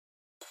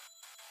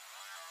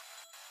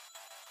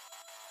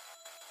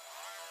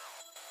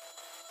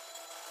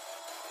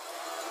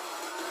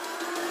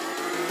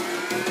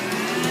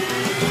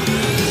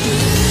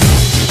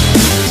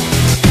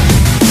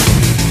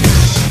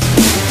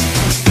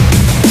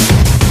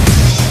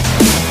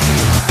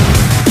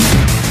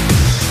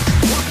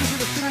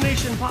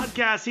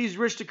podcast. He's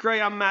Rich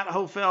DeCray. I'm Matt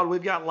Hofeld.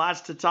 We've got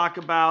lots to talk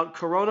about.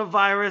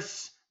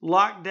 Coronavirus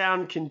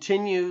lockdown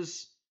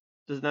continues.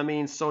 Does that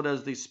mean so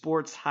does the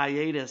sports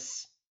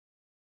hiatus?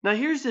 Now,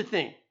 here's the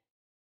thing.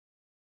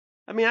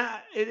 I mean,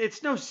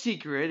 it's no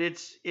secret.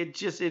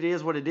 It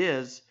is what it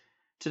is.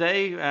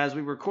 Today, as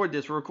we record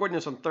this, we're recording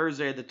this on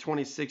Thursday, the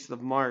 26th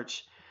of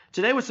March.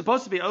 Today was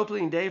supposed to be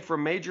opening day for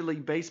Major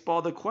League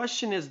Baseball. The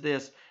question is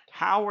this: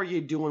 how are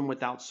you doing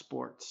without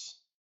sports?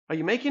 Are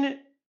you making it?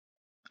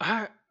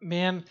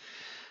 Man,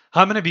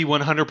 I'm going to be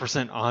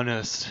 100%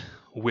 honest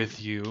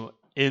with you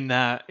in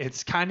that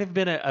it's kind of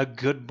been a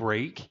good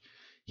break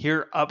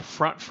here up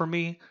front for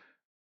me,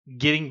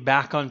 getting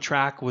back on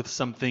track with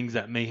some things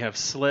that may have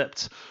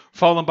slipped,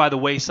 fallen by the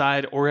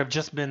wayside, or have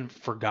just been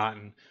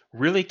forgotten.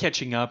 Really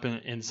catching up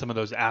in some of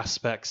those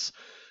aspects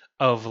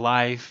of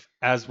life,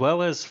 as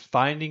well as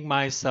finding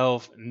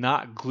myself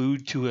not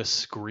glued to a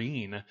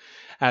screen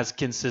as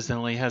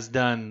consistently, has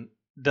done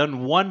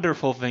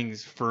wonderful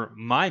things for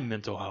my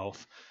mental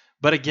health.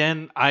 But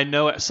again, I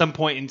know at some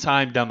point in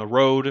time down the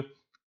road,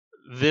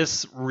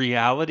 this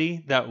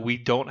reality that we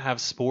don't have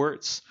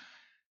sports.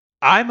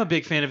 I'm a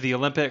big fan of the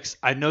Olympics.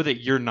 I know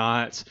that you're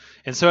not.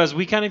 And so as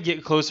we kind of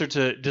get closer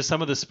to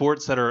some of the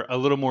sports that are a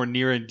little more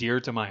near and dear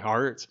to my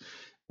heart,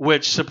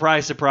 which,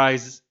 surprise,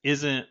 surprise,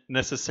 isn't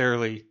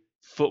necessarily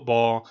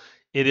football,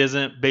 it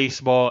isn't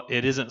baseball,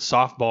 it isn't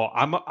softball.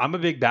 I'm a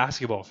big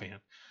basketball fan.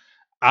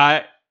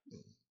 I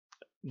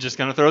just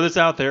going to throw this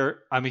out there.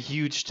 I'm a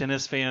huge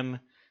tennis fan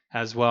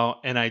as well,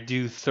 and I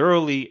do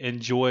thoroughly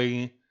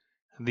enjoy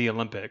the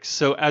Olympics.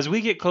 So as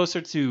we get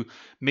closer to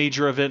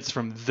major events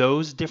from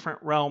those different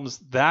realms,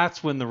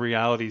 that's when the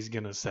reality is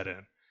going to set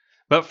in.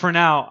 But for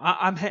now,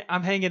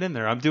 I'm hanging in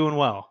there. I'm doing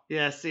well.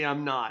 Yeah, see,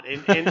 I'm not.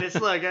 And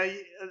it's like,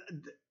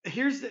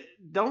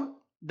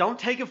 don't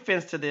take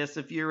offense to this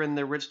if you're in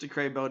the Rich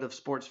DeCray boat of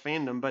sports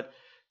fandom, but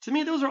to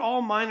me, those are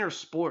all minor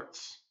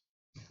sports.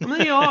 I mean,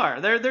 they are.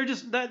 They're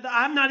just.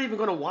 I'm not even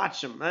going to watch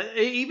them.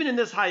 Even in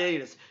this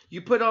hiatus,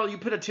 you put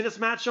a tennis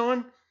match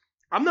on.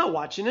 I'm not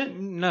watching it.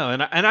 No,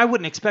 and I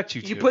wouldn't expect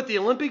you to. You put the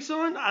Olympics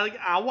on.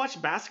 I'll watch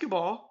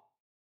basketball.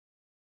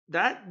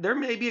 There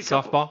may be a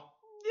couple. Softball.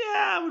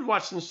 Yeah, I would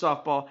watch some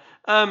softball.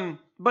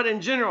 But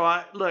in general,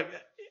 I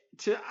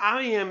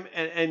am,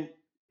 and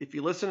if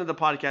you listen to the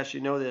podcast,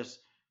 you know this.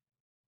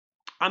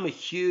 I'm a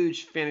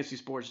huge fantasy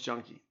sports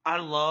junkie. I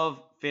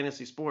love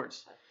fantasy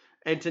sports.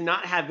 And to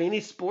not have any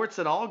sports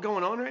at all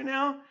going on right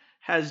now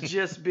has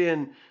just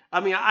been. I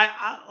mean,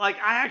 I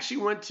actually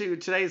went to,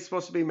 today is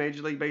supposed to be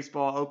Major League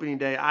Baseball opening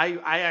day.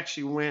 I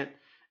actually went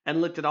and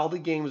looked at all the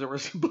games that were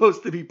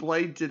supposed to be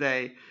played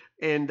today,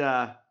 and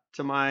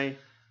to my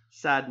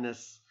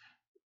sadness,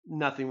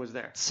 nothing was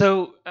there.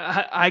 So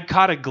I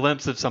caught a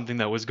glimpse of something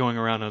that was going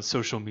around on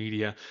social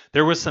media.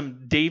 There was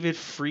some David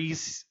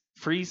Freese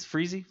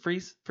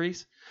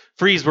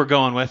we're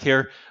going with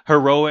here,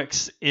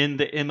 heroics in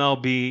the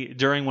MLB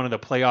during one of the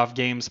playoff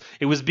games.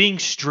 It was being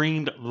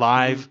streamed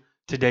live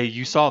today.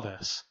 You saw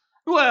this.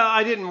 Well,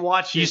 I didn't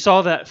watch it. You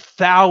saw that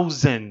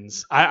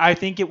thousands. I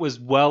think it was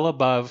well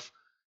above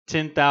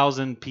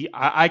 10,000 people.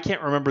 I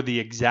can't remember the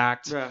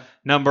exact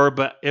number,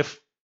 but if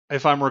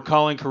I'm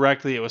recalling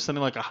correctly, it was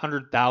something like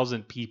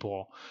 100,000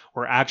 people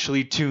were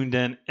actually tuned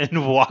in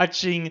and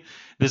watching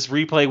this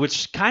replay,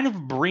 which kind of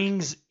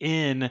brings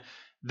in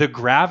the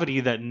gravity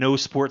that no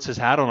sports has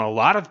had on a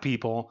lot of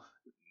people.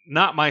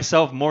 Not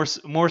myself, more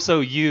so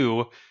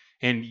you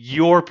and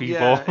your people.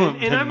 Yeah,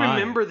 and I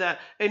remember that.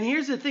 And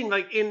here's the thing,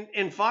 like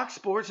in Fox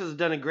Sports has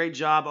done a great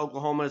job.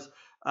 Oklahoma's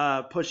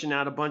pushing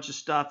out a bunch of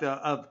stuff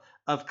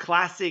of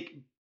classic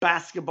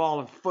basketball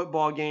and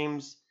football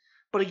games.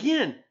 But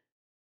again,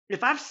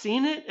 if I've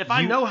seen it,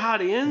 I know how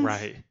it ends,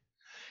 right,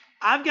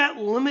 I've got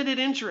limited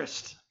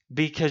interest.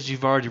 Because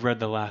you've already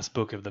read the last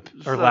book of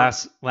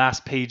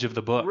last page of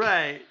the book.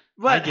 Right.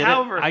 But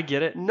I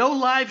get it. No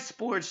live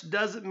sports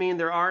doesn't mean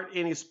there aren't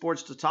any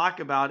sports to talk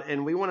about.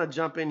 And we want to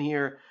jump in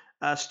here,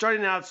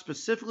 starting out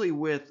specifically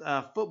with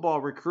football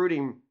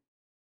recruiting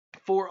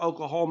for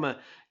Oklahoma.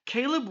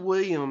 Caleb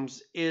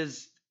Williams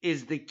is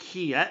the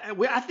key.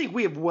 I think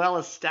we have well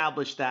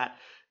established that.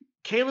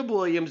 Caleb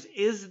Williams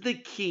is the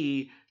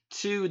key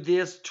to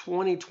this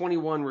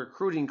 2021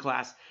 recruiting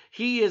class.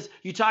 He is,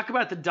 you talk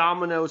about the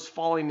dominoes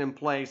falling in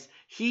place.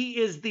 He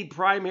is the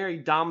primary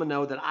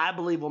domino that I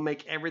believe will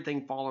make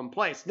everything fall in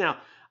place. Now,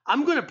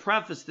 I'm going to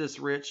preface this,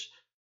 Rich,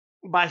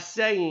 by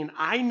saying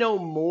I know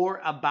more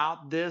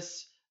about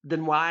this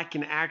than what I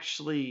can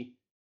actually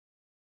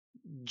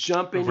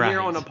jump in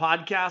here on a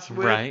podcast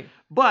with. Right.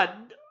 But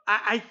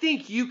I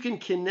think you can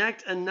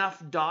connect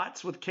enough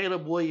dots with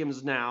Caleb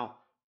Williams now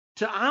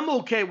I'm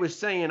okay with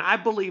saying I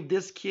believe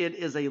this kid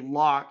is a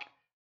lock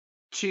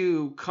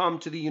to come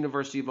to the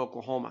University of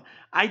Oklahoma.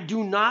 I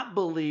do not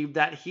believe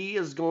that he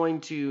is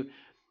going to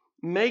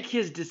make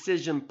his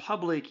decision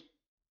public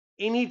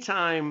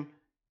anytime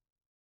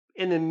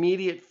in the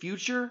immediate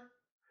future,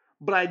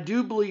 but I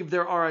do believe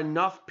there are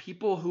enough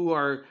people who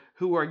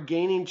are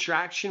gaining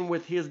traction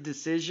with his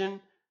decision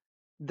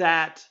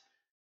that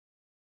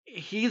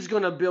he's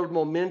going to build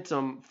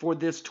momentum for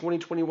this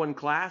 2021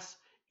 class.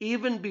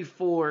 even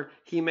before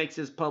he makes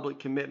his public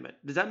commitment.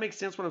 Does that make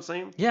sense what I'm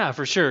saying? Yeah,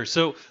 for sure.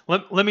 So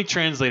let me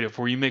translate it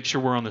for you, make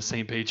sure we're on the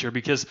same page here,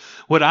 because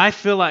what I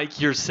feel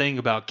like you're saying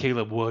about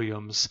Caleb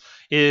Williams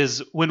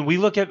is when we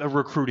look at the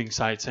recruiting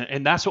sites,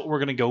 and that's what we're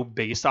going to go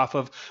based off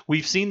of,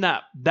 we've seen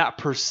that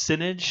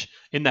percentage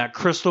in that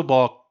crystal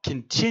ball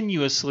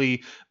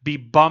continuously be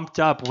bumped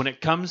up when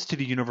it comes to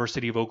the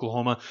University of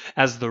Oklahoma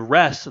as the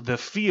rest, the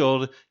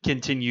field,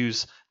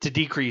 continues to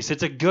decrease.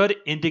 It's a good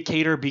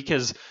indicator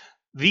because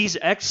these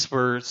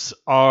experts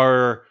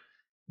are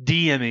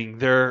DMing,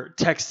 they're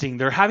texting,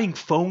 they're having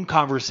phone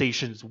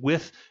conversations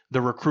with the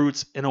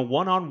recruits in a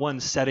one-on-one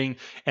setting,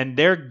 and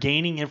they're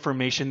gaining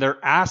information. They're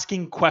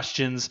asking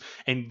questions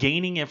and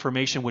gaining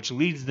information, which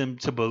leads them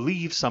to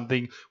believe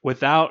something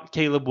without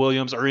Caleb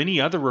Williams or any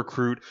other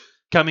recruit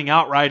coming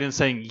out right and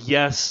saying,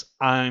 yes,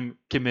 I'm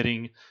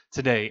committing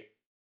today.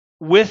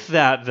 With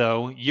that,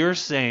 though, you're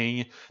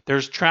saying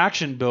there's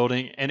traction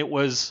building, and it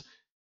was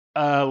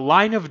a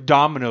line of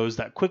dominoes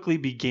that quickly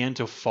began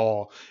to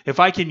fall. If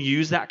I can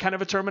use that kind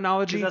of a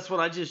terminology. That's what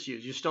I just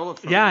used. You stole it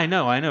from Yeah, me.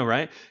 I know,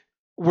 right?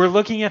 We're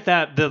looking at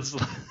this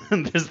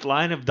this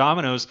line of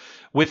dominoes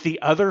with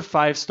the other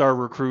 5-star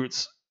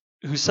recruits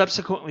who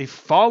subsequently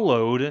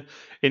followed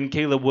in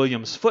Caleb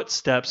Williams'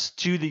 footsteps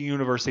to the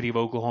University of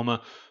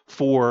Oklahoma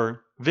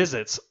for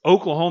visits.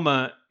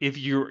 Oklahoma, if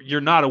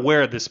you're not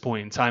aware at this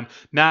point in time,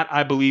 Matt,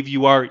 I believe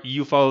you are.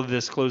 You follow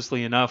this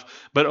closely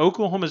enough, but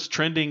Oklahoma's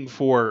trending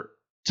for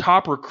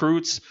top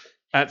recruits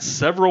at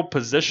several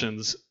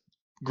positions.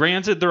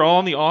 Granted, they're all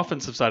on the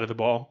offensive side of the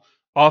ball.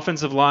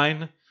 Offensive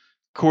line,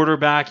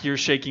 quarterback, you're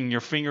shaking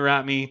your finger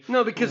at me.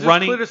 No, because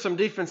there's clearly some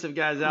defensive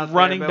guys out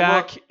running there.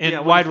 Back and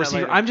we'll wide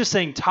receiver. I'm just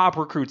saying top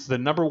recruits, the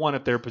number one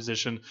at their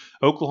position.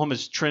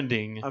 Oklahoma's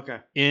trending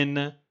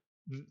in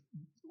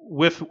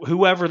with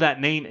whoever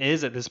that name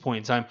is at this point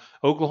in time.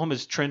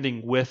 Oklahoma's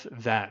trending with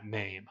that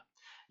name.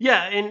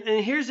 Yeah,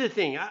 and here's the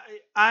thing.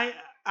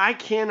 I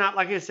cannot,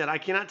 like I said, I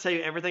cannot tell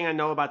you everything I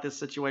know about this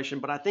situation,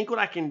 but I think what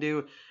I can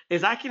do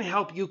is I can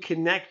help you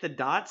connect the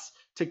dots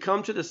to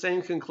come to the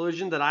same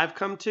conclusion that I've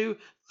come to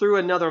through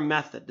another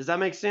method. Does that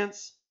make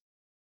sense?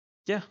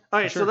 Yeah. All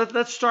right, sure. So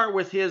let's start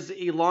with his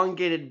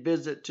elongated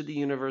visit to the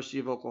University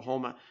of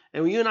Oklahoma.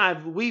 And you and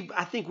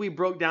I think we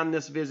broke down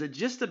this visit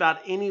just about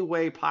any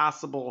way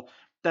possible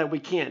that we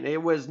can.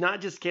 It was not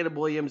just Caleb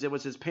Williams, it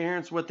was his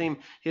parents with him,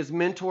 his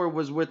mentor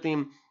was with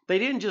him. They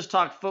didn't just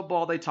talk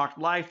football, they talked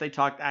life, they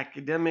talked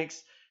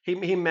academics.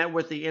 He met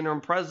with the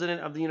interim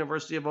president of the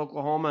University of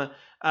Oklahoma.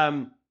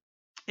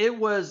 It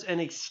was an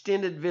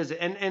extended visit.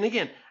 And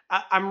again,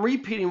 I'm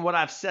repeating what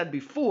I've said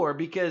before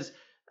because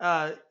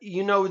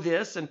you know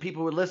this, and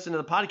people who listen to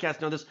the podcast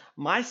know this.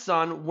 My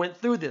son went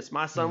through this.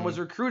 My son was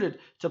recruited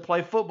to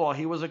play football.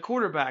 He was a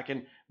quarterback,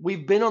 and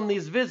we've been on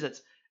these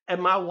visits.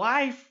 And my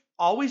wife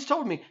always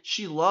told me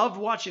she loved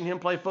watching him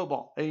play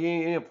football.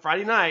 And,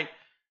 Friday night,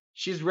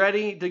 she's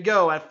ready to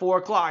go at 4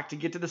 o'clock to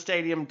get to the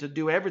stadium to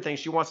do everything.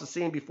 She wants to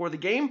see him before the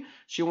game.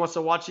 She wants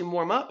to watch him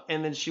warm up,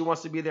 and then she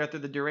wants to be there through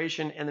the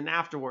duration and then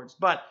afterwards.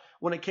 But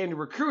when it came to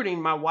recruiting,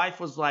 my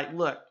wife was like,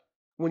 look,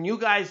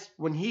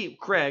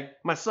 Craig,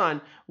 my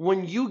son,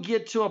 when you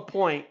get to a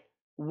point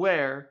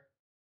where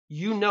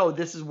you know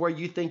this is where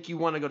you think you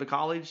want to go to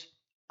college,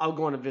 I'll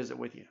go on a visit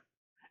with you.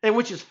 And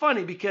which is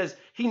funny because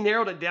he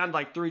narrowed it down to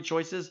like 3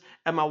 choices,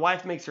 and my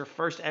wife makes her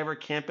first ever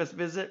campus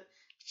visit.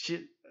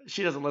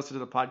 She doesn't listen to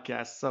the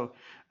podcast, so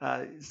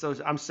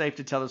I'm safe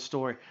to tell the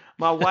story.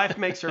 My wife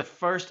makes her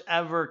first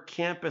ever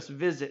campus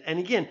visit. And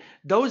again,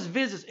 those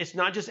visits, it's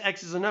not just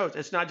X's and O's.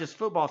 It's not just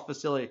football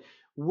facility.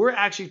 We're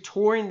actually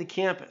touring the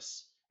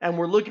campus, and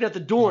we're looking at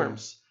the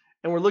dorms,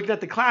 and we're looking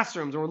at the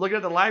classrooms, and we're looking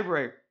at the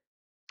library.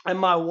 And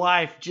my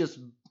wife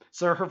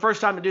so her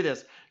first time to do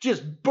this,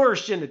 just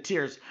burst into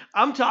tears.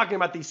 I'm talking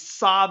about the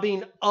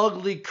sobbing,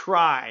 ugly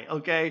cry,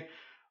 okay?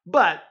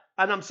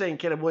 And I'm saying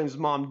Caleb Williams'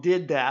 mom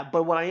did that,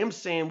 but what I am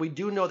saying, we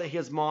do know that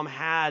his mom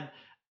had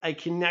a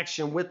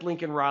connection with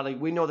Lincoln Riley.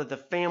 We know that the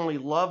family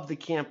loved the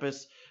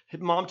campus.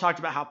 His mom talked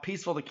about how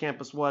peaceful the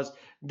campus was.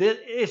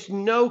 It's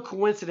no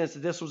coincidence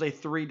that this was a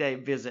 3-day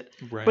visit.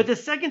 Right. But the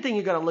second thing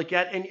you got to look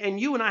at, and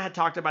you and I had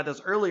talked about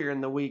this earlier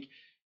in the week,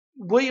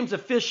 Williams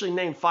officially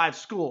named 5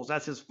 schools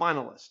as his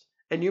finalist.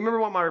 And you remember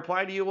what my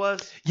reply to you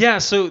was? Yeah,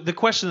 so the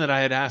question that I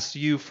had asked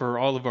you for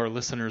all of our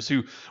listeners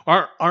who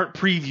aren't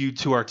previewed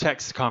to our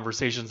text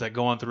conversations that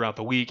go on throughout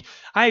the week,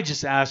 I had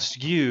just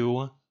asked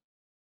you,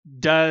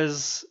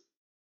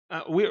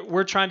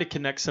 we're trying to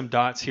connect some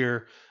dots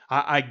here.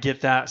 I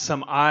get that.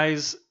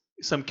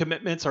 Some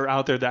commitments are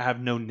out there that have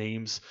no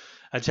names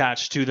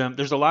attached to them.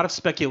 There's a lot of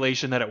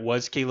speculation that it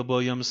was Caleb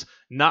Williams,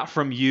 not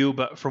from you,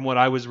 but from what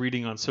I was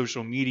reading on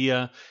social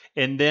media.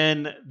 And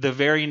then the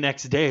very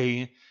next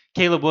day,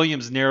 Caleb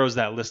Williams narrows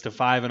that list to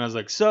 5, and I was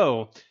like,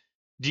 so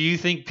do you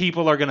think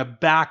people are going to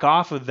back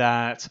off of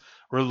that,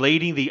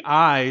 relating the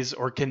eyes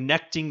or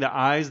connecting the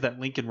eyes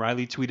that Lincoln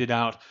Riley tweeted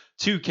out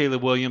to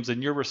Caleb Williams?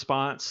 And your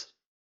response?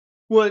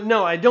 Well,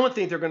 no, I don't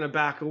think they're going to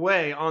back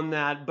away on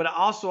that. But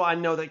also I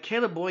know that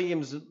Caleb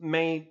Williams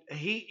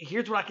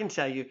here's what I can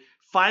tell you,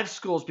 5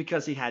 schools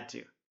because he had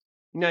to.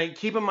 Now,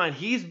 keep in mind,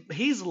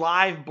 he's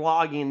live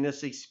blogging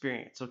this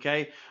experience,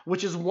 okay?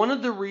 Which is one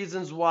of the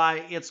reasons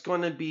why it's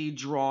going to be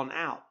drawn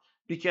out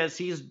because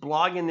he's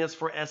blogging this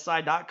for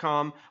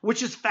SI.com,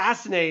 which is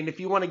fascinating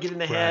if you want to get in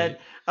the head Right.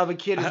 of a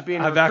kid who's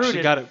being I've actually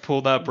recruited. got it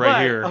pulled up right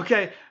But here.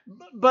 okay,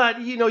 but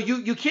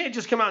you can't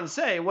just come out and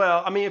say,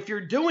 well, I mean, if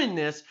you're doing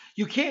this,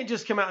 you can't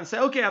just come out and say,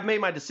 okay, I've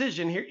made my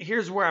decision.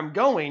 Here's where I'm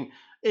going.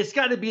 It's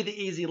got to be the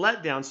easy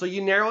letdown. So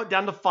you narrow it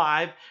down to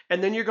 5,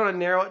 and then you're going to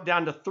narrow it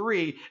down to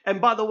 3. And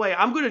by the way,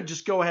 I'm going to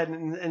just go ahead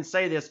and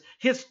say this.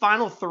 His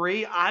final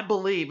 3, I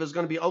believe, is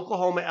going to be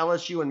Oklahoma,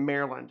 LSU, and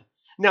Maryland.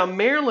 Now,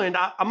 Maryland,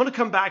 I'm going to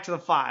come back to the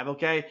 5,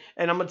 okay?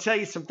 And I'm going to tell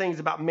you some things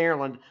about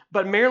Maryland,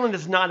 but Maryland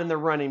is not in the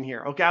running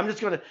here, okay? I'm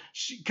just going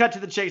to cut to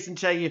the chase and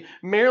tell you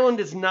Maryland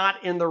is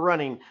not in the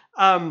running.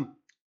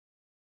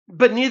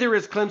 But neither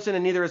is Clemson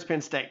and neither is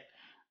Penn State,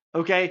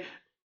 okay?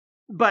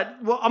 But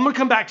I'm going to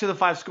come back to the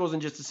 5 schools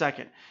in just a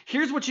second.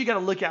 Here's what you got to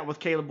look at with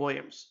Caleb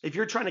Williams. If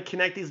you're trying to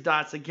connect these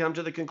dots and come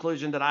to the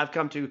conclusion that I've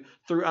come to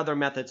through other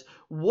methods,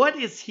 what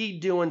is he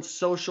doing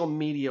social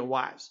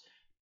media-wise?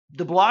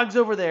 The blog's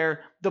over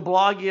there. The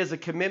blog is a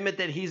commitment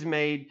that he's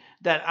made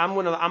that I'm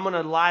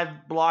gonna live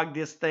blog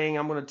this thing.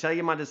 I'm gonna tell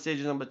you my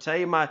decisions. I'm gonna tell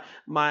you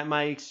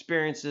my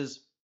experiences,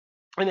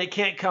 and it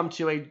can't come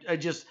to a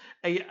just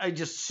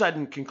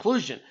sudden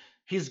conclusion.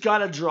 He's got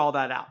to draw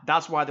that out.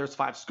 That's why there's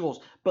 5 schools.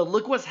 But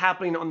look what's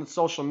happening on the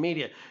social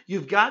media.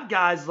 You've got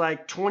guys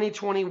like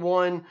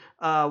 2021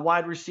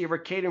 wide receiver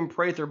Caden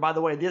Prather. By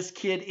the way, this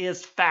kid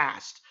is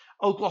fast.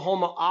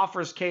 Oklahoma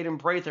offers Caden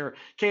Prather.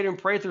 Caden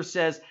Prather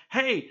says,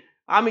 hey,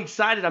 I'm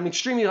excited. I'm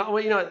extremely,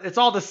 it's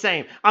all the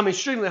same. I'm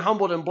extremely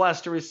humbled and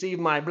blessed to receive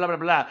my blah, blah,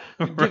 blah,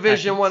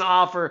 Division I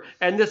offer,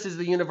 and this is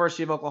the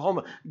University of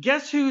Oklahoma.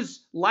 Guess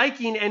who's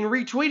liking and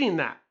retweeting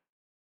that?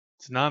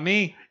 It's not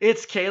me.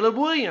 It's Caleb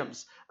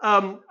Williams.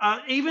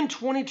 Even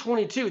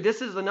 2022,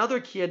 this is another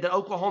kid that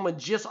Oklahoma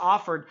just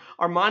offered,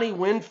 Armani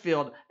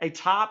Winfield, a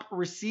top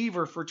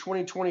receiver for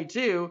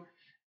 2022.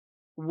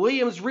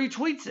 Williams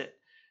retweets it.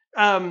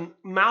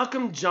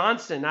 Malcolm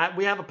Johnson.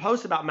 We have a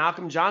post about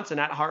Malcolm Johnson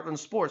at Heartland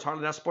Sports,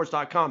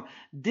 heartlandsports.com.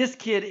 This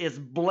kid is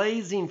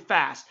blazing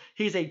fast.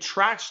 He's a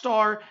track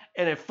star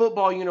in a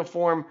football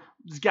uniform.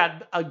 He's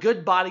got a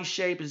good body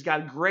shape. He's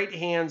got great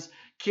hands.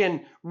 He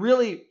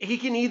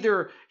can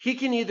either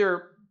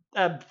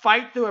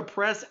fight through a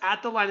press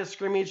at the line of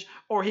scrimmage,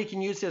 or he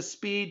can use his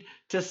speed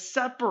to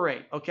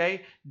separate,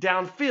 okay,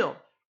 downfield.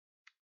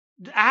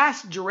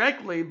 Asked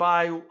directly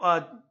by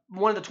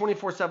one of the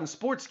 24/7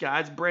 sports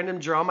guys, Brandon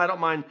Drum, I don't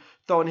mind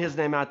throwing his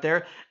name out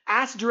there,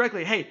 asked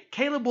directly, hey,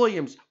 Caleb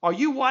Williams, are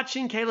you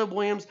watching Caleb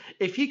Williams?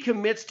 If he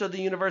commits to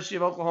the University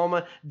of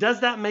Oklahoma,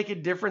 does that make a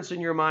difference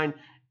in your mind?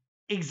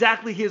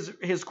 Exactly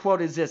his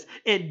quote is this: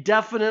 it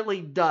definitely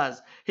does.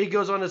 He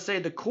goes on to say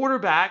the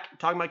quarterback,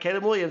 talking about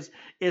Caleb Williams,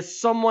 is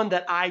someone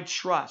that I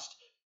trust.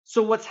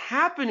 So what's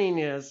happening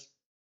is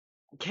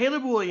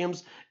Caleb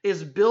Williams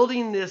is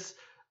building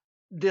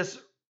this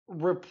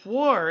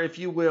rapport, if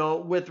you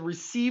will, with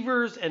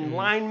receivers and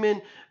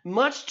linemen,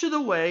 much to the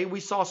way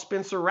we saw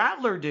Spencer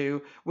Rattler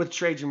do with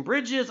Trajan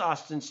Bridges,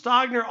 Austin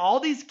Stogner,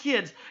 all these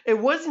kids. It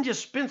wasn't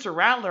just Spencer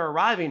Rattler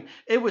arriving,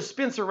 it was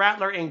Spencer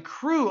Rattler and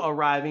crew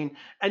arriving,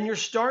 and you're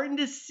starting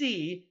to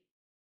see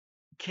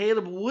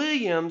Caleb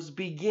Williams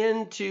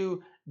begin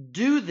to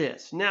do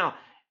this. Now,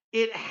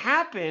 it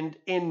happened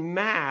in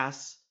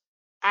mass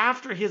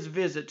after his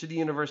visit to the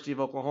University of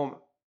Oklahoma.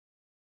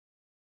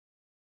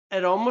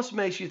 It almost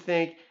makes you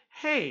think,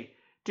 hey,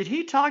 did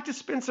he talk to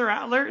Spencer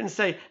Rattler and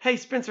say, hey,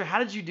 Spencer, how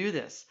did you do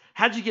this?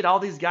 How did you get all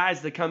these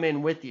guys to come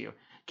in with you?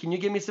 Can you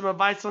give me some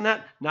advice on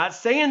that? Not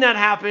saying that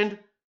happened.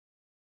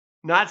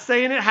 Not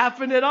saying it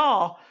happened at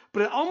all.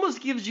 But it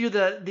almost gives you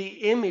the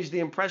image, the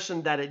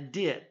impression that it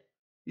did.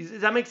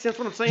 Does that make sense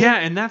what I'm saying? Yeah,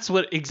 and that's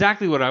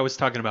exactly what I was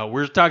talking about.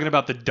 We're talking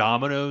about the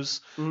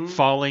dominoes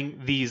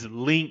falling, these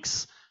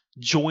links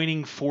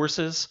joining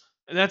forces.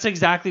 That's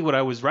exactly what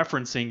I was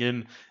referencing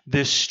in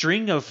this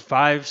string of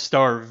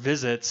 5-star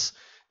visits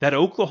that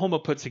Oklahoma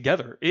put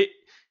together.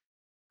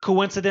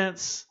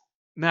 Coincidence?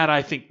 Matt,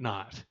 I think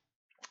not.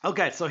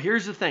 Okay, so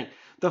here's the thing.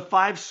 The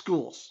 5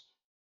 schools.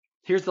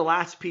 Here's the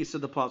last piece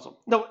of the puzzle.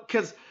 No,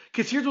 because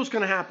here's what's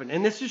going to happen,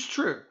 and this is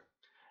true.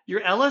 Your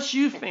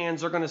LSU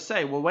fans are going to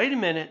say, well, wait a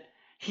minute.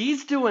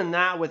 He's doing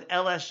that with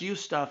LSU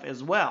stuff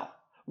as well,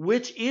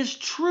 which is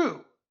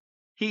true.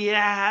 He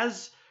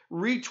has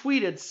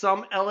retweeted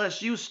some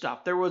LSU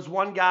stuff. There was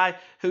one guy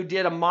who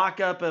did a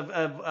mock-up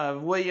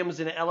of Williams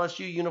in an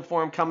LSU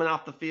uniform coming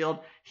off the field.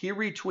 He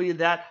retweeted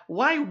that.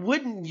 Why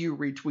wouldn't you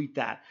retweet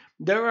that?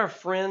 There are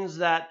friends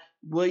that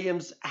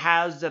Williams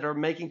has that are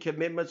making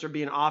commitments or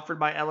being offered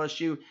by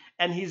LSU,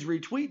 and he's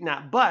retweeting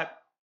that. But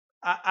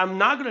I'm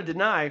not going to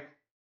deny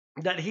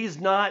that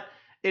he's not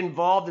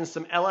involved in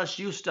some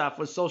LSU stuff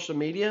with social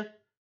media,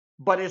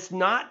 but it's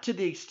not to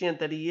the extent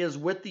that he is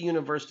with the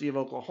University of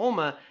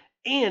Oklahoma.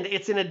 And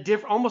it's in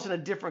almost in a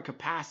different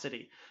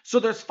capacity. So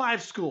there's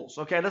 5 schools.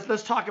 Okay,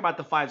 let's talk about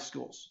the 5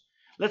 schools.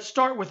 Let's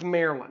start with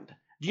Maryland.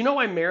 Do you know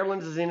why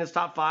Maryland is in his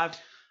top 5?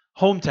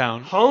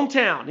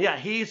 Hometown. Yeah,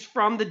 he's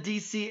from the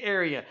D.C.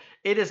 area.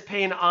 It is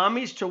paying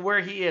homage to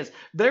where he is.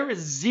 There is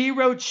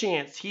zero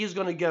chance he's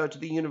going to go to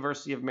the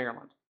University of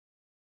Maryland.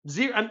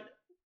 Zero.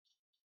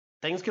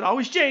 Things could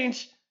always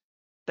change.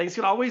 Things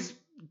could always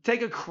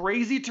take a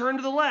crazy turn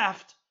to the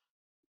left.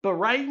 But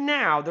right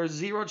now, there's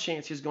zero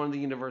chance he's going to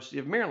the University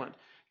of Maryland.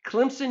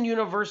 Clemson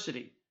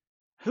University.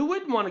 Who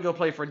wouldn't want to go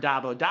play for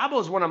Dabo? Dabo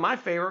is one of my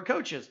favorite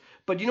coaches.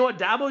 But you know what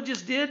Dabo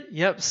just did?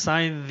 Yep,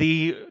 signed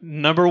the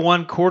number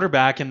 1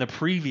 quarterback in the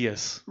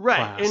previous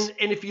class.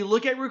 And if you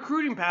look at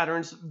recruiting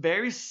patterns,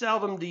 very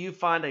seldom do you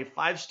find a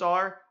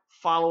 5-star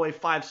follow a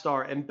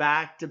 5-star in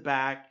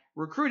back-to-back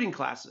recruiting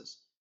classes.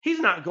 He's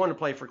not going to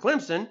play for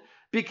Clemson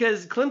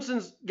because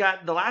Clemson's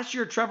got the last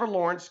year Trevor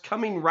Lawrence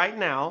coming right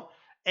now.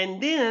 And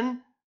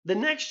then the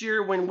next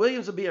year when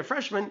Williams will be a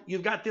freshman,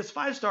 you've got this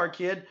 5-star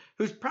kid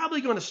who's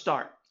probably going to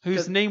start.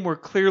 Whose name we're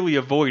clearly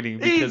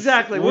avoiding.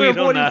 Exactly. We're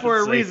avoiding for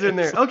a reason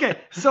there. Okay.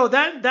 So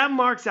that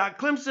marks out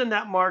Clemson.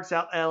 That marks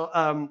out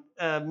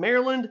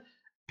Maryland.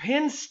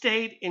 Penn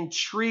State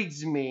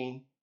intrigues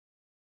me.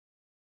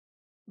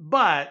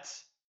 But,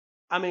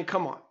 I mean,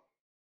 come on.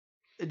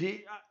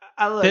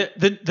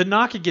 The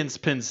knock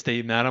against Penn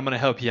State, Matt, I'm going to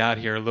help you out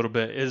here a little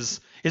bit,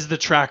 is the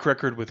track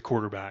record with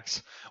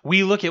quarterbacks.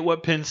 We look at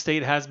what Penn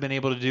State has been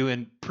able to do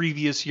in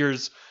previous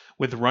years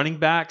with running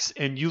backs,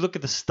 and you look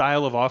at the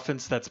style of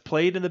offense that's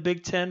played in the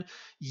Big Ten.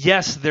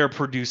 Yes, they're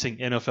producing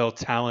NFL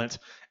talent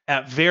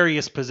at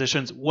various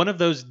positions. One of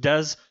those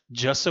does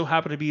just so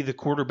happen to be the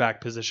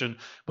quarterback position.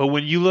 But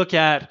when you look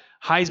at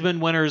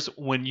Heisman winners,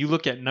 when you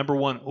look at number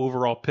 1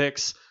 overall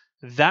picks,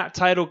 that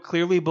title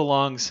clearly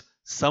belongs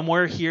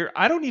somewhere here.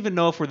 I don't even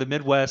know if we're the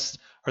Midwest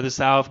or the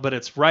South, but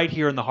it's right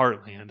here in the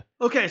heartland.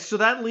 Okay, so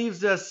that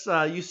leaves us,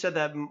 you said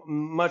that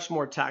much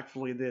more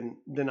tactfully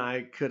than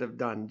I could have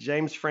done.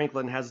 James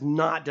Franklin has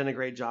not done a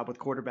great job with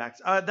quarterbacks.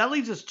 That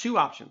leaves us 2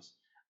 options.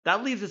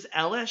 That leaves us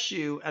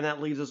LSU, and that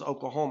leaves us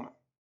Oklahoma.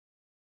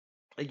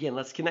 Again,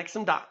 let's connect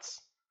some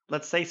dots.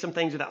 Let's say some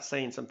things without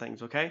saying some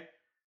things, okay?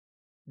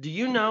 Do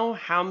you know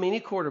how many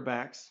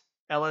quarterbacks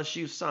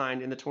LSU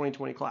signed in the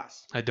 2020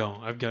 class? I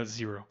don't. I've got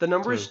 0. The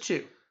number is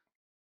 2.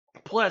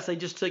 Plus, they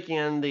just took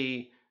in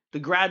the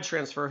grad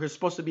transfer who's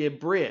supposed to be a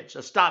bridge,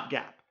 a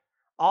stopgap.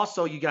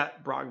 Also, you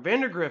got Brock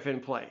Vandagriff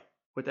in play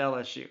with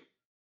LSU.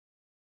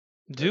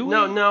 Do we?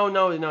 No.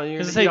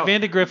 Because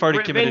Vandagriff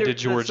already committed to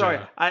Georgia. Sorry,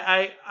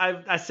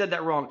 I said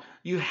that wrong.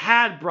 You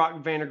had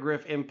Brock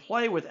Vandagriff in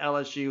play with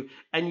LSU,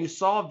 and you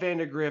saw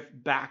Vandagriff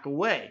back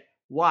away.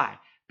 Why?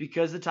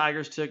 Because the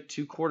Tigers took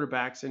 2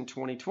 quarterbacks in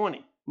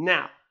 2020.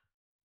 Now,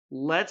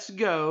 let's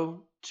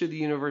go to the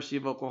University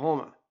of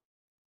Oklahoma.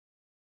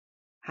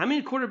 How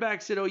many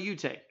quarterbacks did OU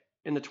take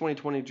in the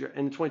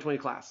 2020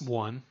 class?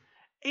 1.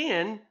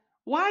 And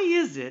why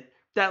is it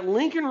that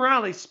Lincoln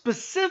Riley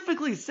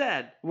specifically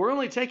said, we're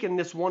only taking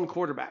this 1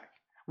 quarterback?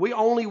 We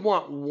only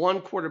want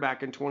 1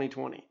 quarterback in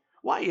 2020.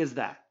 Why is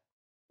that?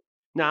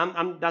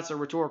 Now, that's a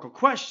rhetorical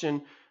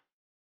question.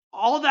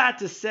 All that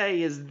to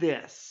say is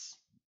this.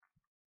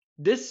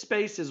 This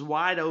space is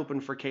wide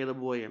open for Caleb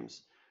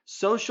Williams.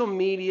 Social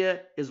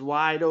media is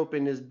wide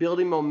open, is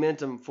building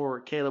momentum for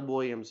Caleb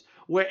Williams.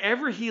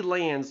 Wherever he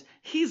lands,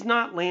 he's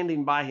not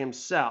landing by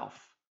himself.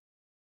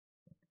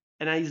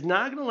 And he's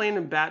not going to land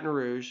in Baton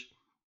Rouge.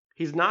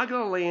 He's not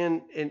going to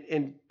land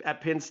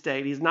at Penn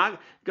State. He's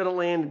not going to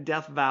land in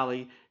Death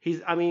Valley.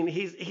 He's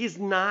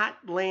not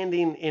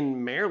landing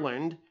in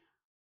Maryland.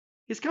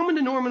 He's coming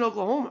to Norman,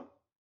 Oklahoma.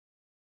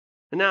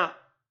 And now,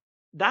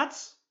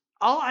 that's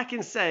all I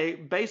can say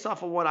based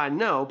off of what I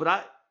know.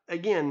 But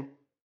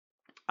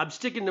I'm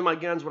sticking to my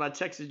guns when I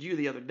texted you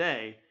the other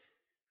day.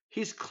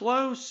 He's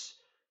close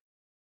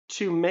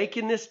to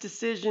making this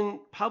decision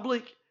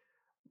public.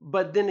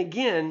 But then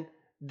again,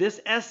 this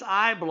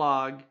SI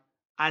blog,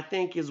 I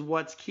think, is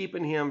what's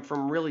keeping him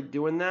from really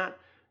doing that.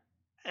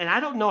 And I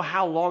don't know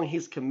how long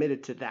he's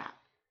committed to that.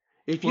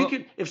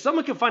 If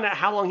someone can find out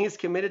how long he's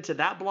committed to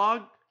that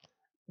blog,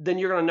 then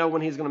you're going to know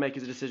when he's going to make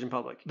his decision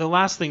public. The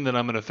last thing that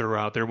I'm going to throw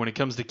out there when it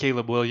comes to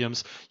Caleb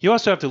Williams, you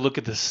also have to look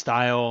at the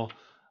style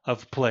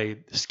of play,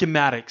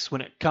 schematics when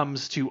it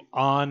comes to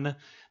on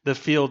the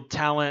field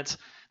talent.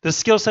 The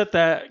skill set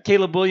that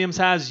Caleb Williams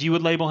has, you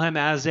would label him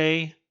as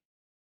a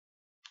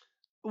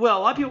a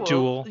lot of people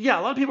dual. Yeah,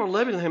 a lot of people are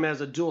labeling him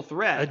as a dual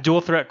threat. A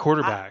dual threat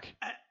quarterback.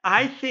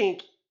 I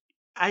think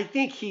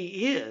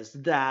he is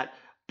that,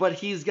 but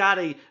he's got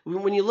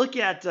when you look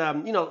at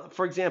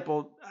for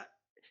example,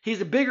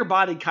 he's a bigger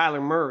bodied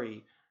Kyler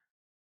Murray.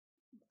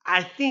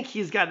 I think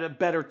he's got a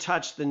better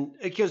touch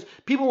because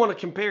people want to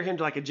compare him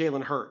to like a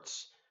Jalen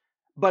Hurts.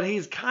 But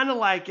he's kind of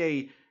like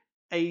a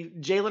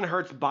Jalen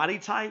Hurts body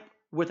type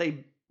with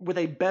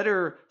a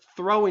better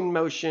throwing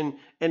motion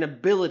and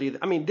ability.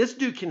 I mean, this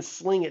dude can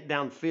sling it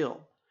downfield.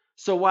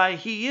 So while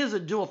he is a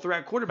dual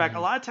threat quarterback, a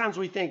lot of times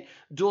we think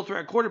dual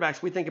threat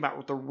quarterbacks, we think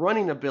about the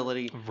running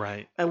ability.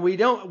 Right. And we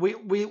don't.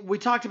 We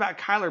talked about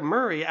Kyler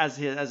Murray as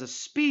a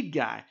speed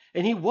guy,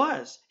 and he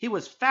was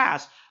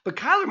fast, but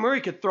Kyler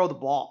Murray could throw the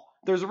ball.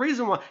 There's a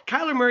reason why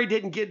Kyler Murray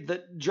didn't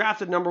get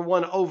drafted number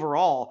 1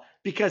 overall,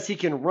 because he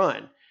can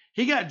run.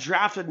 He got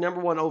drafted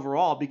number 1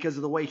 overall because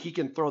of the way he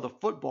can throw the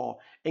football.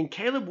 And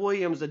Caleb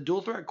Williams, a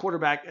dual threat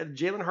quarterback, a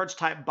Jalen Hurts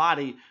type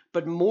body,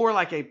 but more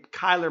like a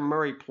Kyler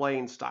Murray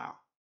playing style.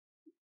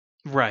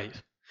 Right.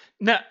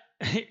 Now,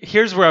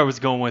 here's where I was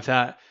going with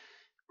that.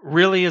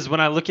 Really is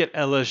when I look at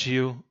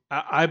LSU,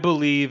 I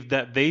believe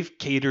that they've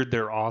catered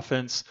their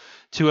offense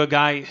to a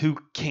guy who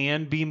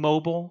can be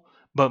mobile,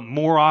 but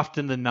more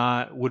often than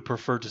not would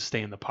prefer to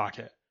stay in the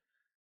pocket.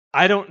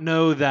 I don't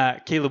know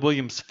that Caleb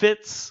Williams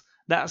fits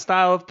that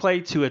style of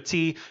play to a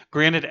T.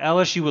 Granted,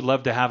 LSU would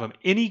love to have him.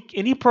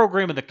 Any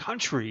program in the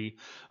country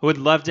would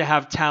love to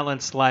have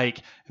talents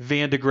like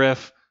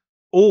Vandegrift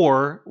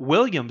or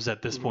Williams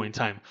at this point in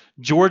time.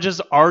 Georgia's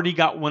already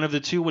got one of the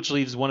two, which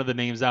leaves one of the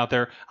names out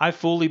there. I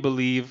fully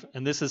believe,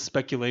 and this is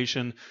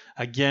speculation,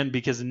 again,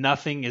 because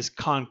nothing is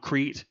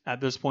concrete at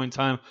this point in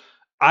time,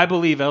 I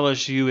believe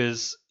LSU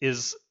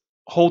is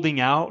holding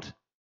out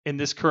in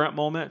this current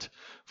moment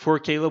for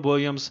Caleb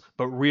Williams,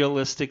 but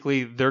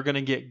realistically, they're going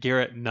to get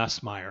Garrett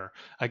Nussmeier,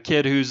 a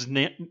kid who's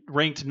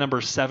ranked number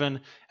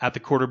 7 at the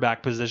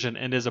quarterback position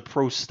and is a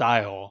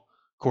pro-style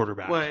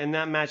quarterback. Well, and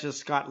that matches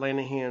Scott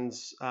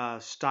Linehan's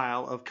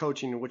style of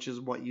coaching, which is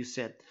what you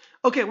said.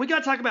 Okay, we got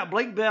to talk about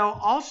Blake Bell.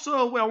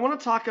 Also, I want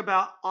to talk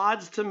about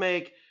odds to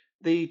make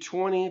the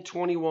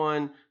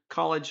 2021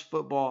 college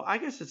football. I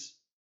guess it's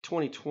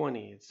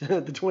 2020. It's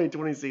the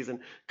 2020 season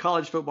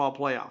college football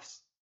playoffs.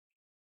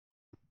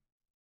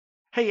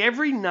 Hey,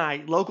 every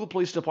night, local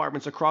police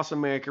departments across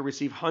America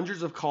receive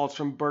hundreds of calls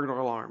from burglar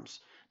alarms.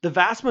 The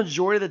vast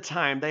majority of the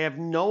time, they have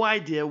no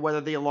idea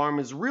whether the alarm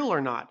is real or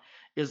not.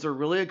 Is there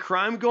really a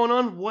crime going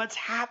on? What's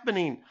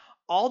happening?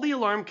 All the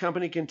alarm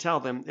company can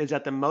tell them is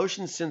that the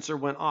motion sensor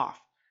went off.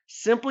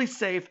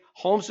 SimpliSafe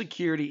Home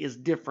Security is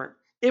different.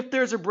 If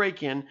there's a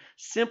break-in,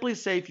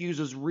 SimpliSafe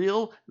uses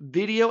real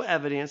video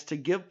evidence to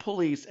give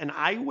police an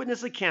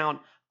eyewitness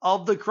account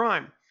of the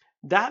crime.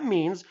 That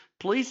means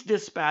police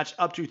dispatch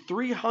up to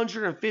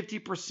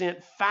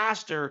 350%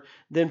 faster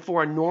than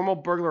for a normal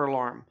burglar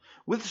alarm.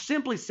 With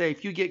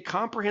SimpliSafe, you get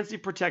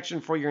comprehensive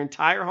protection for your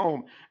entire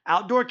home.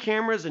 Outdoor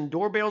cameras and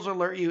doorbells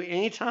alert you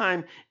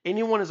anytime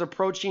anyone is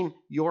approaching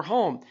your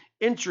home.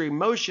 Entry,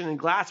 motion, and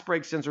glass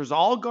break sensors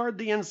all guard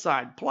the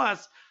inside.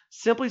 Plus,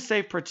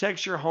 SimpliSafe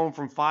protects your home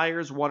from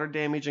fires, water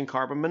damage, and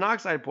carbon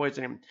monoxide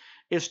poisoning.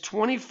 It's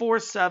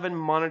 24/7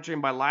 monitoring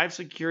by live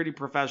security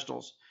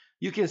professionals.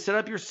 You can set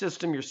up your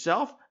system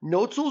yourself.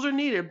 No tools are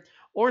needed,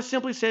 or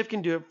SimpliSafe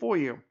can do it for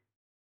you.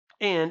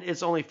 And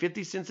it's only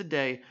 50 cents a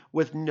day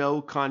with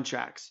no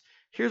contracts.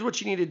 Here's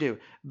what you need to do.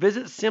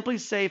 Visit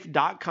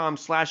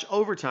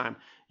simplisafe.com/overtime.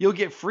 You'll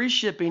get free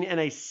shipping and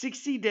a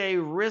 60-day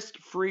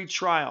risk-free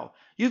trial.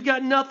 You've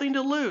got nothing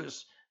to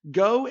lose.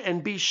 Go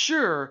and be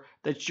sure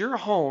that your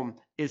home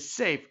is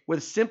safe with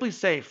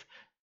SimpliSafe.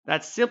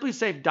 That's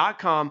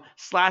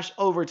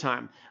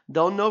simplisafe.com/overtime.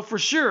 They'll know for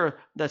sure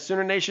that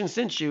Sooner Nation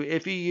sent you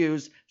if you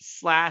use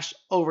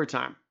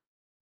 /overtime.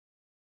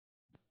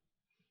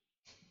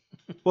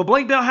 Well,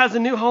 Blake Bell has a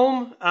new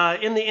home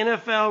in the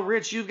NFL.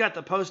 Rich, you've got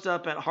the post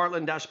up at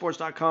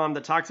heartland-sports.com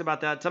that talks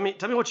about that. Tell me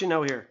what you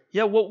know here.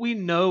 Yeah, what we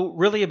know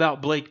really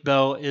about Blake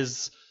Bell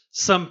is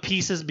some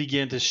pieces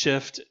began to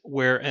shift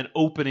where an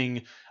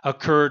opening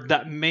occurred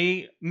that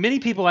many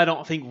people I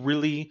don't think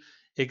really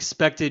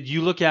expected.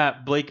 You look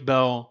at Blake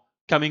Bell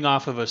coming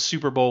off of a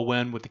Super Bowl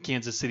win with the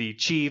Kansas City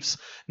Chiefs,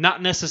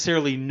 not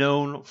necessarily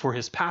known for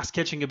his pass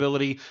catching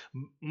ability,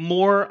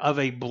 more of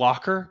a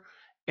blocker.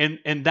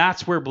 And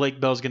that's where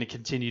Blake Bell is going to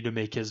continue to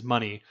make his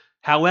money.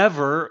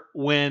 However,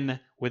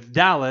 when with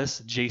Dallas,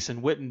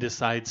 Jason Witten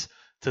decides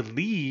to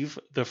leave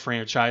the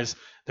franchise,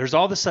 there's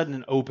all of a sudden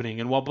an opening.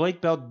 And while Blake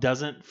Bell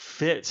doesn't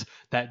fit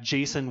that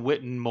Jason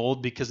Witten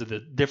mold because of the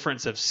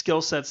difference of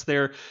skill sets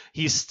there,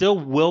 he still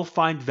will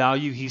find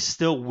value. He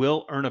still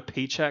will earn a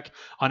paycheck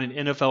on an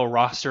NFL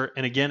roster.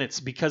 And again, it's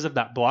because of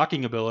that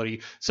blocking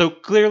ability. So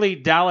clearly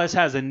Dallas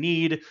has a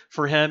need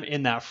for him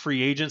in that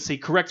free agency.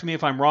 Correct me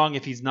if I'm wrong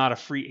if he's not a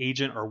free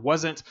agent or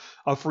wasn't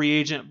a free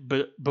agent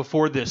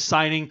before this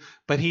signing,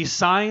 but he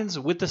signs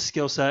with the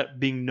skill set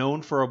being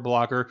known for a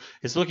blocker.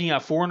 Is looking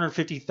at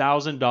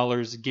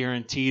 $450,000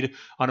 guaranteed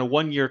on a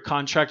 1-year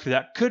contract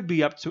that could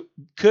be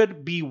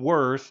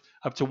worth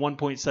up to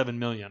 $1.7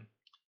 million.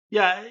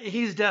 Yeah,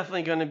 he's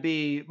definitely going to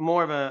be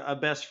more of a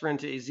best friend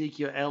to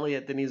Ezekiel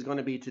Elliott than he's going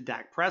to be to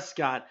Dak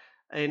Prescott.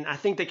 And I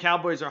think the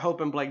Cowboys are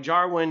hoping Blake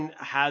Jarwin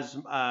has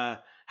a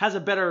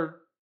better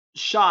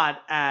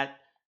shot at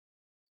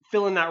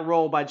filling that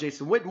role by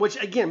Jason Witten,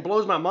 which again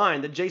blows my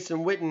mind that Jason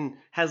Witten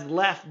has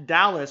left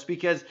Dallas,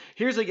 because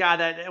here's a guy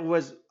that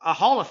was a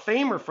Hall of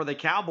Famer for the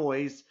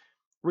Cowboys,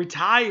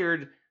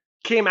 retired,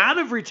 came out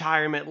of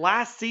retirement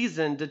last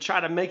season to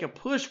try to make a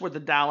push with the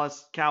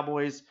Dallas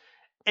Cowboys,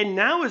 and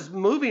now is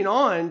moving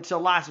on to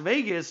Las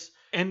Vegas.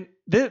 And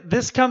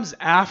this comes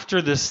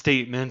after the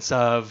statements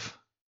of,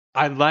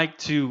 I'd like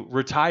to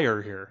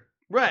retire here.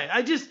 Right.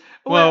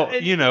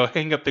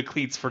 Hang up the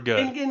cleats for good.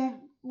 And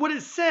what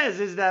it says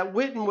is that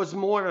Witten was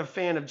more of a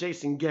fan of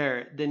Jason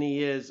Garrett than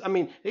he is. I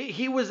mean,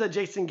 he was a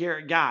Jason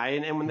Garrett guy,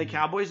 and when the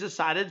Cowboys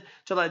decided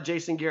to let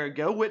Jason Garrett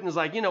go, Witten was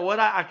like, you know what,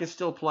 I can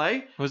still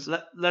play.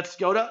 Let's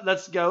go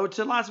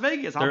to Las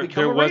Vegas. I'll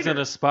become a Raider. There wasn't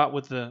a spot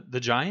with the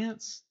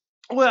Giants.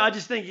 Well, I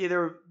just think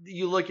either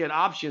you look at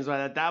options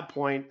right at that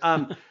point.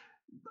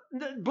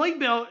 Blake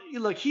Bell,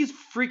 look, he's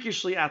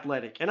freakishly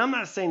athletic, and I'm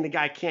not saying the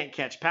guy can't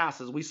catch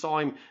passes. We saw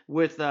him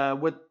with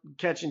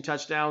catching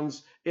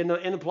touchdowns in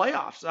the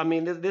playoffs. I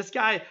mean, this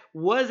guy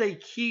was a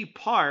key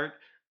part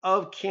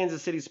of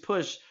Kansas City's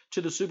push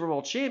to the Super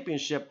Bowl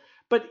championship.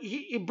 But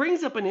it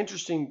brings up an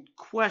interesting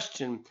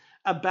question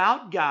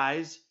about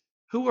guys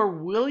who are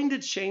willing to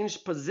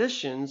change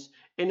positions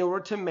in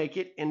order to make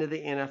it into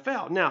the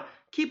NFL. Now,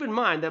 keep in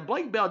mind that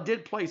Blake Bell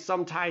did play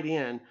some tight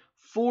end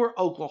for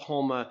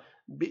Oklahoma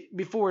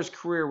before his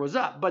career was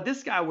up. But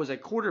this guy was a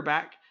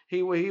quarterback. I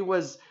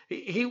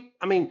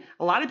mean,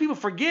 a lot of people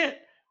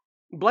forget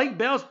Blake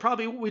Bell's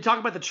probably, we talk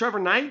about the Trevor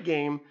Knight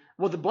game.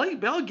 Well, the Blake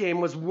Bell game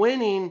was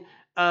winning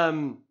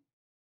at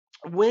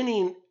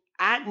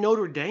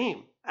Notre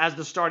Dame as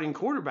the starting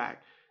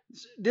quarterback.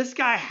 This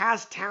guy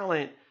has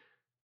talent,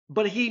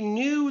 but he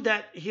knew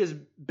that his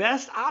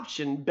best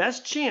option,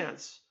 best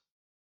chance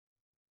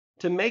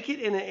to make it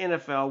in the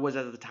NFL was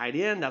as a tight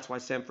end. That's why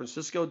San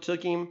Francisco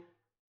took him.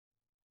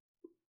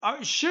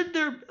 Should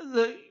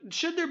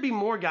there be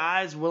more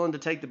guys willing to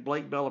take the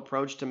Blake Bell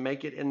approach to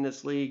make it in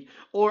this league?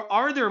 Or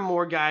are there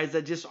more guys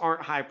that just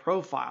aren't high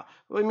profile?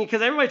 I mean,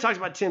 because everybody talks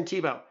about Tim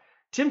Tebow.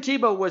 Tim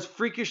Tebow was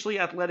freakishly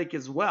athletic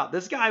as well.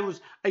 This guy was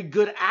a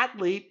good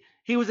athlete.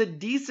 He was a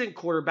decent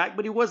quarterback,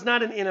 but he was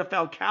not an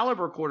NFL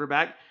caliber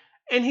quarterback.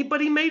 But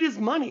he made his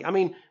money. I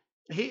mean,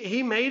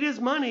 he made his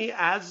money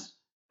as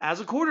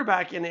a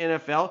quarterback in the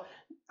NFL.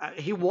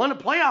 He won a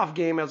playoff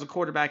game as a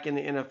quarterback in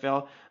the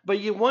NFL, but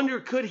you wonder,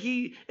 could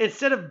he,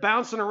 instead of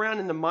bouncing around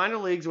in the minor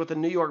leagues with the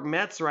New York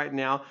Mets right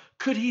now,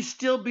 could he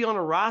still be on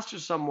a roster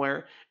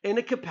somewhere in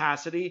a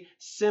capacity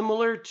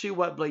similar to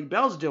what Blake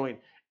Bell's doing?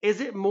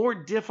 Is it more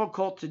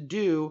difficult to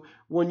do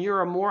when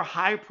you're a more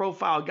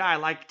high-profile guy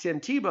like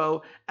Tim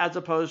Tebow as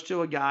opposed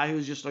to a guy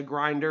who's just a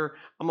grinder?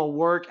 I'm going to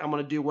work. I'm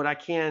going to do what I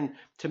can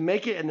to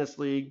make it in this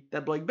league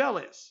that Blake Bell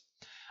is.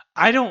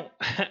 I don't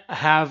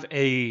have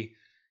a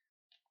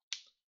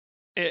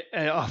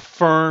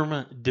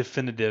firm,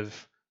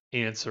 definitive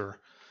answer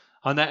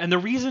on that. And the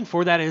reason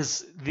for that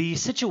is the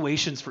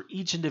situations for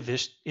each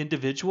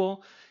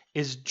individual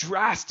is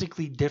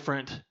drastically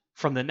different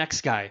from the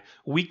next guy.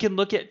 We can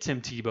look at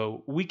Tim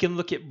Tebow. We can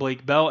look at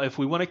Blake Bell. If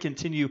we want to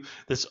continue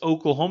this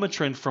Oklahoma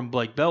trend from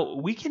Blake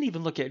Bell, we can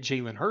even look at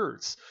Jalen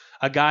Hurts,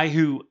 a guy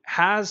who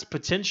has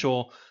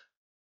potential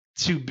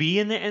to be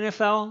in the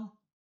NFL,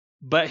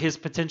 but his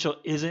potential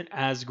isn't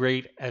as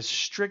great as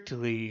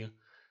strictly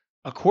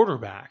a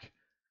quarterback.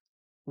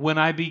 When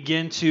I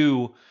begin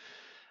to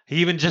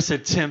even just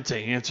attempt to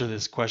answer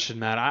this question,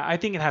 Matt, I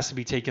think it has to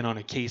be taken on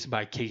a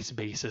case-by-case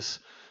basis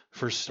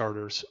for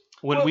starters.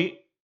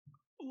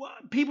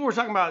 People were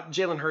talking about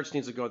Jalen Hurts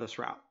needs to go this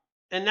route.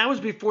 And that was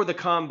before the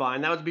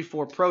combine. That was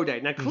before pro day.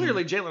 Now,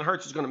 clearly, Jalen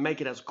Hurts is going to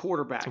make it as a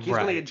quarterback. He's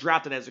going to get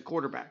drafted as a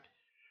quarterback.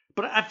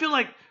 But I feel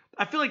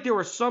like there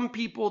were some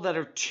people that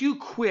are too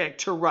quick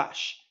to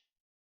rush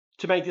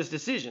to make this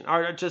decision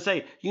or to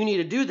say, you need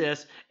to do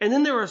this. And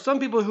then there are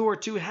some people who are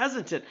too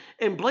hesitant.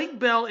 And Blake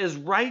Bell is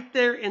right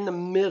there in the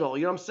middle.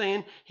 You know what I'm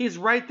saying? He's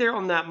right there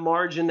on that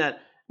margin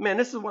that, man,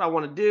 this is what I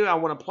want to do. I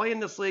want to play in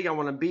this league. I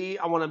want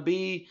to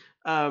be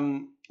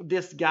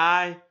this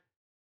guy.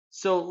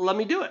 So let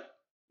me do it.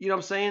 You know what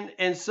I'm saying?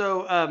 And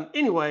so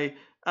anyway,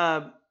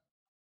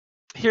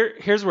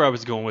 here's where I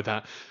was going with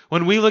that.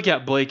 When we look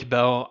at Blake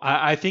Bell,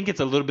 I think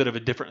it's a little bit of a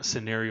different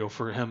scenario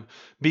for him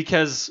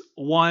because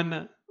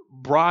one,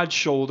 broad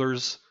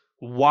shoulders,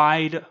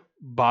 wide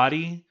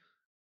body,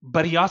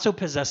 but he also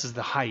possesses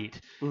the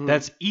height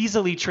that's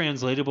easily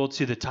translatable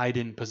to the tight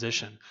end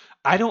position.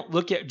 I don't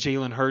look at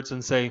Jalen Hurts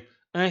and say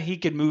he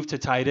could move to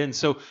tight end.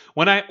 So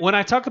when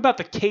I talk about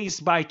the case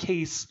by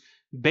case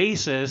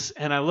basis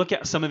and I look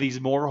at some of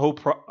these more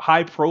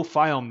high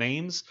profile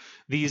names,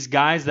 these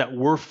guys that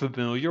we're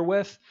familiar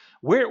with,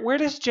 where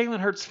does Jalen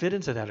Hurts fit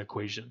into that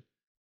equation?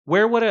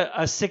 Where would a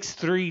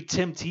 6'3"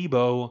 Tim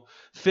Tebow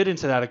fit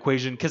into that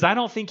equation? Because I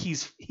don't think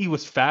he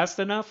was fast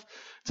enough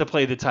to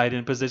play the tight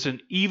end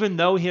position, even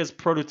though he has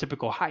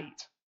prototypical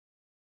height.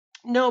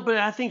 No, but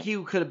I think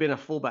he could have been a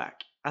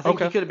fullback. I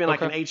think he could have been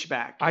like an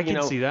H-back. I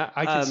can see that.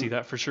 I can see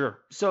that for sure.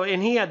 So,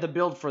 and he had the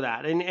build for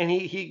that. And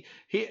he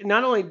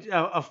not only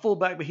a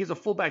fullback, but he's a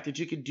fullback that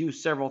you could do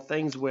several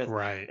things with.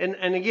 Right.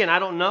 And again, I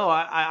don't know.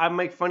 I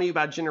make fun of you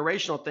about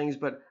generational things,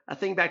 but I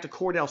think back to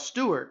Cordell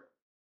Stewart,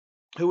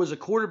 who was a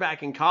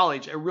quarterback in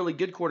college, a really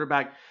good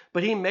quarterback,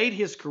 but he made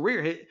his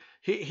career.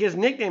 His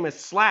nickname is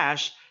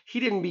Slash. He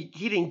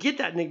didn't get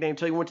that nickname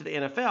until he went to the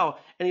NFL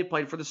and he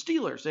played for the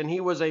Steelers. And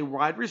he was a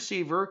wide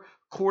receiver,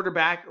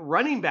 quarterback,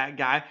 running back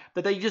guy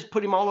that they just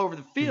put him all over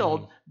the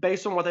field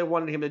based on what they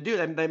wanted him to do.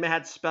 They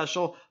had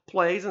special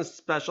plays and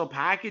special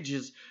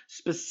packages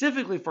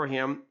specifically for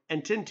him,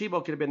 and Tim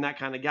Tebow could have been that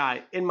kind of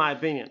guy, in my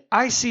opinion.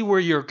 I see where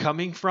you're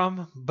coming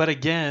from, but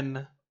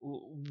again,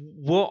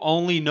 we'll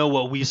only know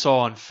what we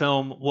saw on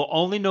film. We'll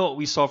only know what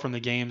we saw from the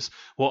games.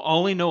 We'll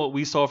only know what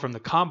we saw from the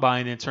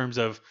combine in terms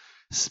of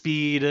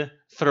speed,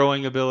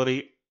 throwing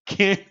ability.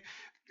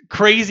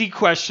 Crazy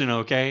question,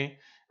 okay?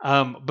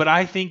 But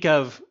I think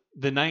of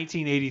the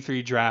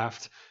 1983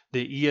 draft,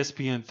 the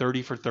ESPN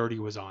 30 for 30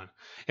 was on.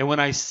 And when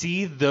I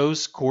see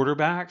those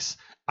quarterbacks,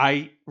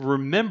 I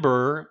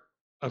remember,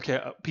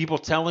 people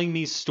telling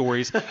me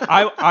stories.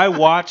 I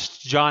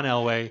watched John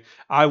Elway.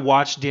 I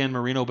watched Dan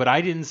Marino, but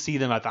I didn't see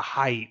them at the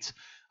height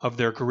of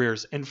their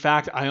careers. In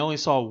fact, I only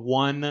saw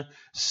one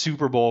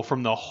Super Bowl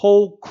from the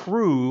whole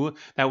crew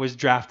that was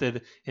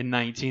drafted in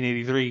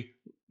 1983.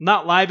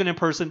 Not live and in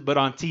person, but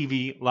on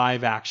TV,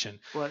 live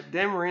action. Well,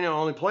 Dan Marino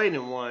only played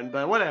in one,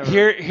 but whatever.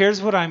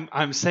 Here's what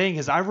I'm saying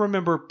is I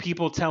remember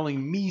people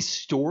telling me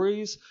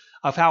stories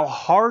of how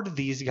hard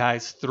these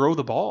guys throw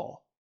the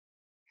ball.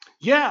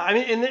 Yeah, I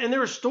mean, and there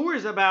were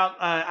stories about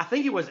I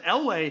think it was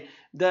Elway.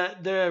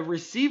 The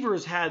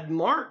receivers had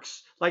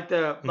marks like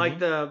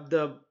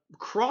the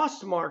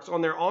cross marks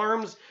on their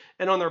arms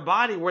and on their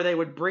body where they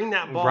would bring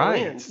that ball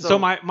in. So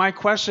my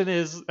question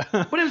is,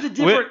 but it was a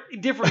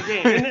different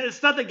game. And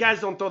it's not that guys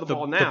don't throw the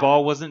ball now. The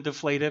ball wasn't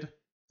deflated.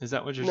 Is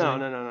that what you're saying?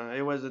 No.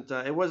 It wasn't.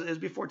 It was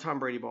before Tom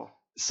Brady ball.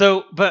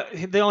 So, but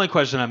the only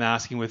question I'm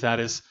asking with that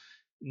is,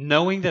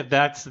 knowing that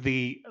that's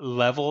the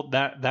level,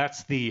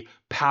 that's the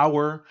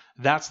power,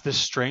 that's the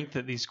strength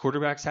that these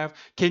quarterbacks have,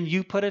 can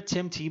you put a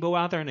Tim Tebow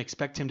out there and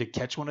expect him to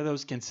catch one of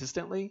those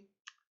consistently?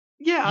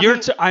 Yeah,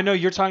 I know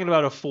you're talking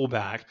about a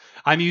fullback.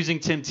 I'm using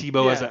Tim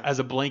Tebow as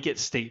a blanket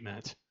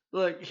statement.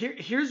 Look,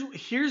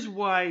 here's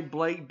why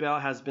Blake Bell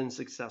has been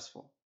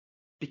successful,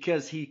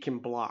 because he can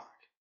block.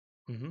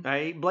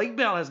 Right? Blake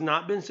Bell has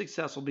not been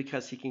successful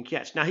because he can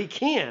catch. Now he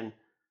can.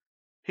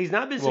 He's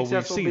not been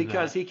successful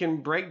because he can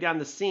break down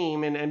the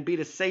seam and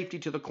beat a safety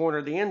to the corner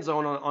of the end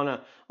zone on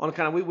a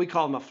kind of, we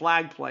call them a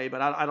flag play,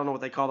 but I don't know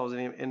what they call those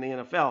in the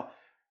NFL.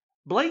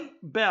 Blake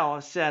Bell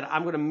said,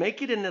 I'm going to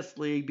make it in this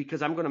league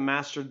because I'm going to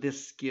master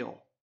this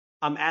skill.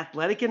 I'm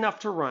athletic enough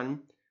to run.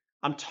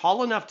 I'm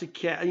tall enough to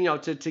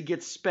to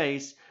get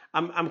space.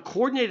 I'm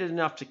coordinated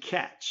enough to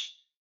catch.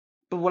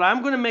 But what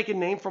I'm going to make a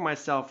name for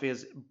myself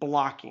is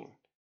blocking.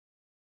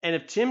 And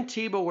if Tim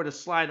Tebow were to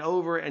slide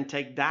over and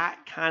take that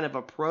kind of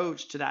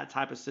approach to that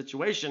type of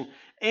situation,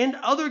 and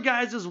other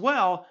guys as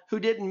well who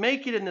didn't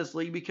make it in this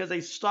league because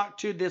they stuck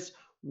to this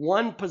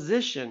one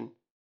position.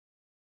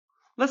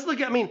 Let's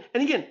look at, and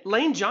again,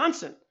 Lane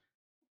Johnson.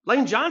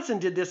 Lane Johnson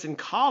did this in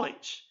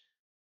college.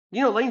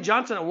 Lane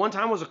Johnson at one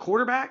time was a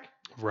quarterback.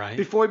 Right.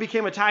 Before he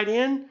became a tight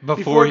end.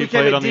 Before he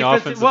played on the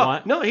offensive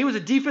line. No, he was a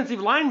defensive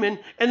lineman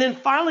and then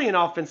finally an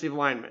offensive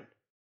lineman.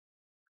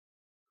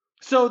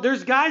 So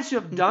there's guys who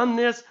have done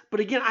this, but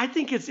again, I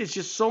think it's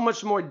just so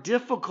much more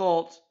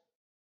difficult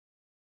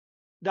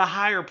the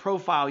higher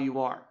profile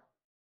you are.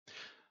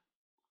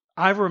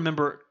 I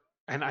remember,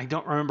 and I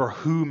don't remember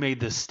who made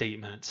this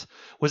statement.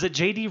 Was it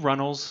J.D.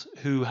 Runnels,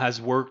 who has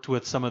worked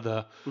with some of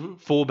the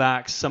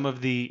fullbacks, some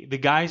of the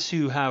guys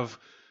who have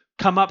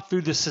come up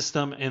through the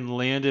system and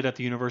landed at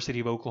the University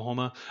of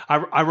Oklahoma?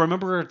 I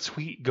remember a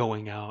tweet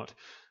going out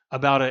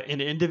about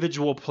an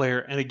individual player,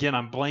 and again,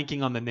 I'm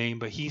blanking on the name,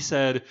 but he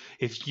said,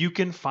 if you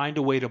can find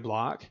a way to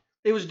block.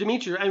 It was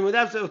Dimitri, and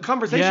that was a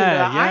conversation that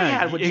I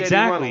had with J.D.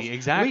 Runnels.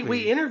 Exactly.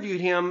 We interviewed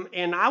him,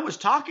 and I was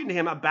talking to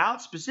him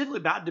specifically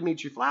about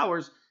Dimitri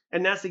Flowers,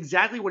 and that's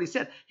exactly what he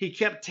said. He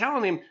kept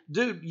telling him,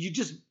 dude, you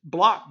just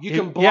block. You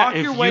can block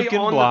your way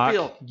on the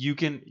field. You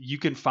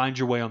can find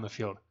your way on the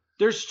field.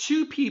 There's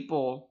two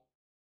people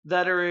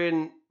that are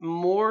in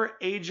more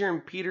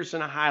Adrian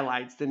Peterson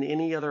highlights than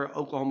any other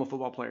Oklahoma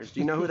football players. Do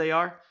you know who they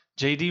are?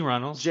 J.D.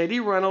 Runnels. J.D.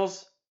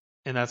 Runnels.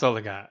 And that's all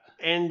they got.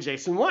 And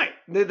Jason White.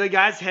 The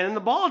guy's handing the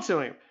ball to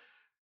him.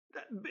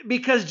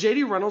 Because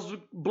J.D. Runnels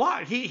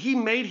blocked. He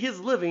made his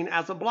living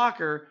as a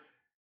blocker.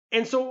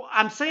 And so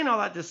I'm saying all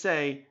that to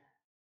say,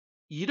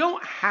 you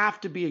don't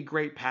have to be a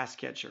great pass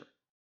catcher.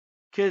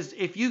 Because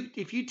if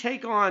you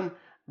take on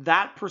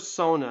that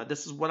persona,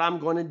 this is what I'm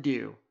going to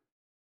do,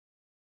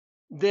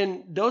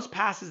 then those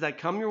passes that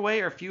come your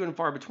way are few and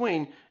far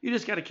between. You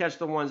just got to catch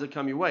the ones that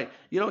come your way.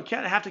 You don't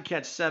have to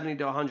catch 70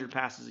 to 100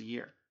 passes a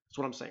year. That's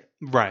what I'm saying.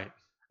 Right.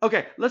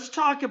 Okay, let's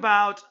talk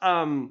about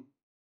the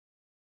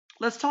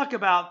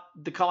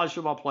college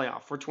football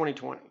playoff for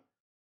 2020.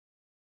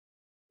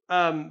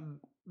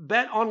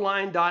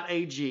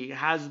 BetOnline.ag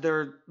has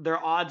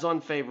their odds-on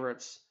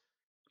favorites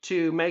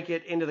to make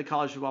it into the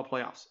college football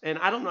playoffs. And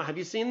I don't know, have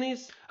you seen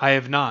these? I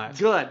have not.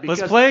 Good.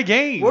 Let's play a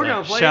game. We're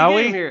going to play a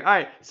game here. All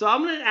right. So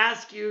I'm going to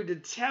ask you to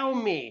tell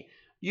me,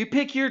 you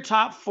pick your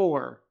top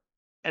four,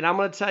 and I'm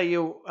going to tell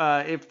you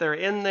if they're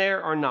in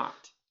there or not.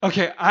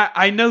 Okay.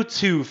 I know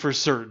two for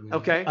certain.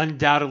 Okay.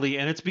 Undoubtedly.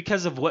 And it's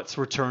because of what's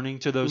returning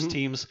to those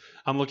teams.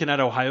 I'm looking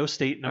at Ohio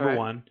State, number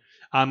one.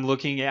 I'm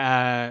looking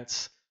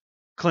at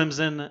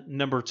Clemson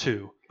number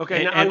 2.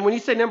 Okay, now And when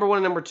you say number 1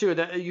 and number 2,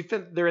 that you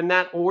think they're in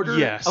that order?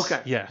 yes,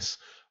 Okay. yes.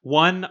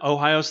 1,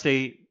 Ohio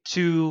State.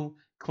 2,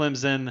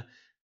 Clemson.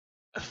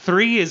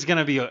 3 is going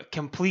to be a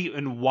complete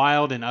and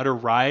wild and utter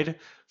ride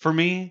for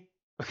me.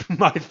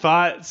 My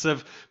thoughts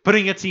of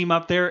putting a team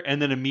up there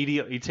and then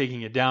immediately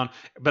taking it down.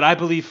 But I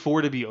believe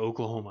 4 to be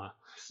Oklahoma.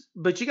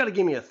 But you got to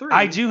give me a 3.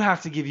 I do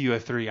have to give you a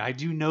 3. I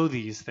do know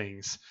these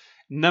things.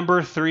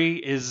 Number 3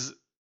 is,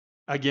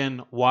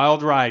 again,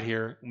 wild ride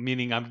here,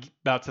 meaning I'm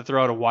about to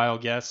throw out a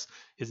wild guess,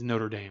 is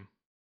Notre Dame.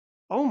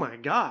 Oh my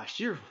gosh,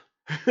 you're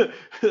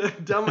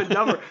Dumb and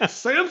Dumber.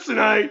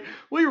 Samsonite,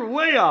 we were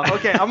way off.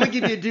 Okay, I'm going to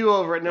give you a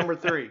do-over at number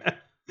 3.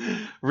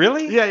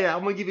 Really? Yeah.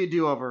 I'm gonna give you a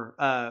do-over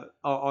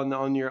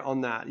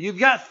on that. You've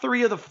got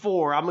 3 of the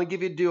 4. I'm gonna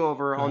give you a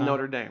do-over on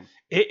Notre Dame.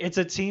 It's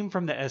a team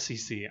from the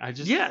SEC. I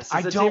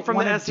don't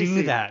want to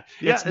do that.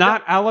 Yeah, it's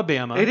not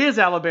Alabama. It is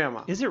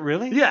Alabama. Is it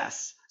really?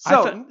 Yes.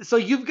 So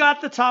you've got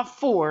the top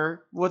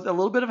 4 with a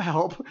little bit of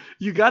help.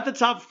 You got the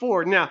top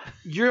 4. Now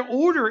your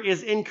order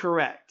is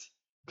incorrect.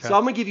 Okay. So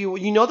I'm gonna give you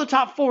the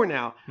top 4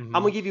 now. Mm-hmm.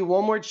 I'm gonna give you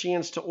one more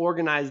chance to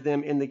organize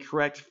them in the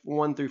correct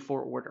 1 through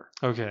 4 order.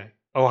 Okay.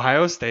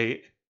 Ohio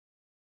State.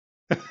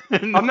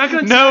 I'm not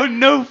going to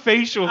no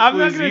facial clues. I'm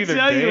not going to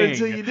tell you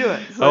until you do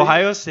it. So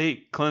Ohio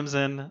State,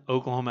 Clemson,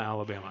 Oklahoma,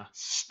 Alabama.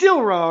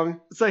 Still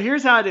wrong. So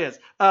here's how it is.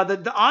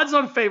 The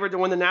odds-on favorite to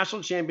win the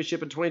national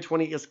championship in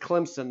 2020 is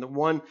Clemson. The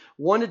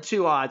 1 to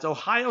 2 odds.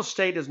 Ohio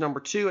State is number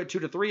 2 at 2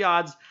 to 3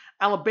 odds.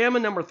 Alabama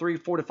number 3,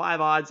 4 to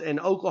 5 odds, and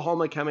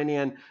Oklahoma coming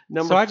in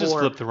number 4. So I just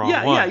flipped the wrong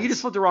ones. Yeah, you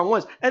just flipped the wrong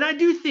ones. And I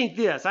do think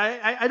this.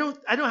 I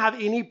don't have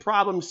any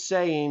problem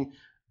saying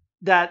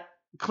that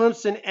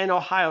Clemson and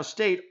Ohio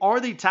State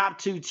are the top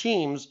 2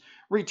 teams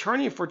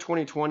returning for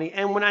 2020.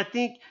 And when I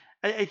think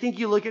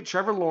you look at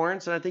Trevor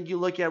Lawrence and I think you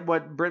look at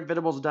what Brent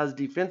Venables does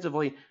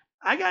defensively,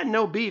 I got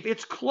no beef.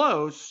 It's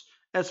close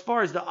as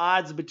far as the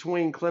odds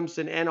between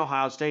Clemson and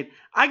Ohio State.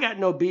 I got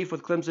no beef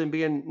with Clemson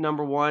being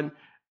number 1.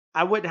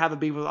 I wouldn't have a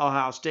beef with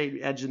Ohio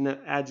State edging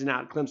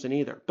out Clemson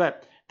either.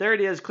 But there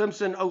it is.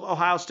 Clemson,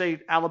 Ohio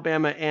State,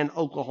 Alabama, and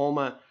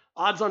Oklahoma.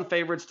 Odds-on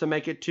favorites to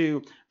make it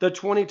to the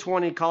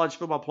 2020 college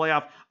football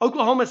playoff.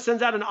 Oklahoma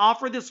sends out an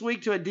offer this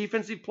week to a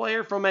defensive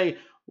player from a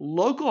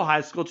local high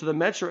school to the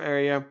metro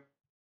area.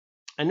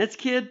 And this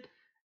kid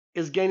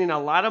is gaining a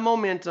lot of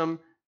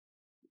momentum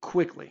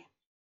quickly.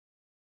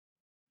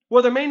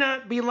 Well, there may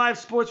not be live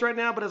sports right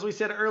now, but as we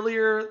said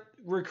earlier,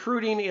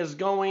 recruiting is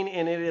going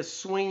and it is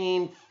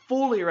swinging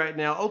fully right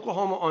now.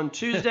 Oklahoma on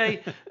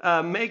Tuesday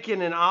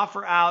making an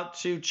offer out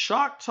to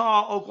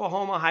Choctaw,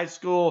 Oklahoma High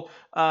School,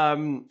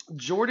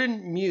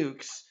 Jordan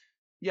Mukes.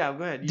 Yeah,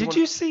 go ahead. Did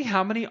you see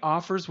how many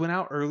offers went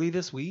out early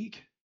this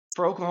week?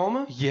 For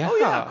Oklahoma? Yeah. Oh,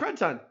 yeah, crud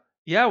ton.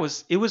 Yeah,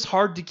 it was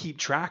hard to keep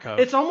track of.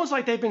 It's almost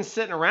like they've been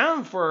sitting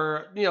around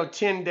for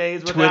 10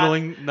 days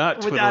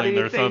not twiddling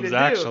their thumbs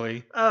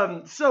actually.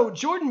 So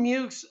Jordan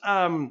Mukes,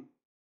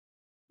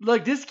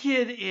 look, this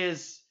kid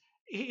is.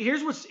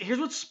 Here's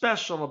what's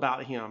special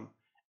about him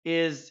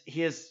is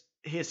his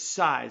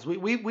size.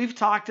 We've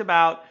talked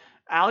about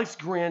Alex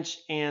Grinch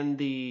and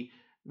the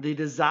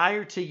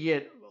desire to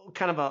get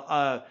kind of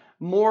a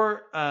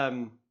more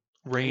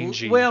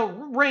rangy. Well,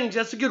 range,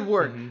 that's a good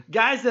word. Mm-hmm.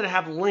 Guys that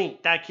have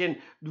length, that can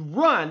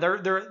run.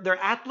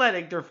 They're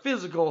athletic, they're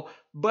physical,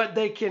 but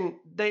they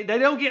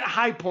don't get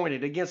high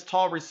pointed against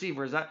tall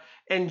receivers.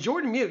 And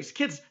Jordan Mukes,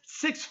 kid's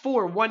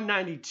 6'4",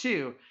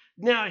 192.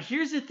 Now,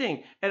 here's the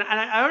thing, and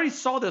I already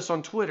saw this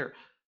on Twitter,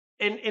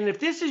 and if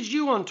this is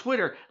you on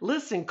Twitter,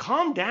 listen,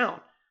 calm down.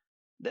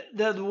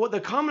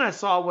 The comment I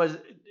saw was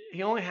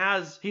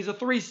he's a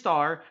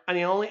 3-star, and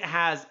he only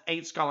has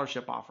 8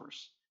 scholarship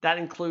offers. That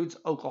includes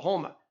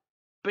Oklahoma.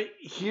 But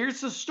here's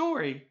the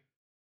story.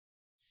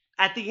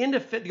 At the end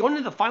of going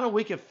into the final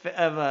week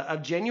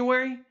of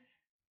January,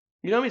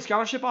 you know how many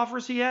scholarship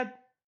offers he had?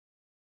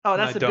 Oh,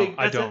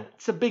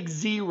 it's a big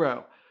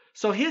 0.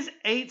 So his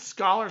 8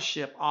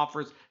 scholarship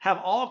offers have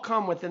all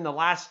come within the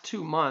last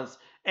 2 months,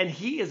 and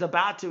he is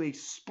about to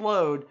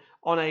explode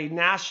on a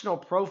national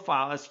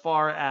profile as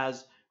far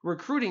as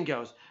recruiting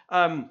goes.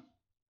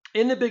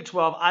 In the Big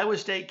 12, Iowa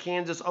State,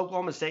 Kansas,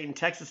 Oklahoma State, and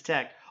Texas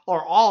Tech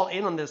are all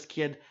in on this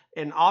kid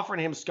and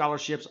offering him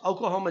scholarships.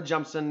 Oklahoma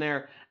jumps in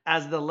there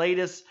as the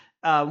latest.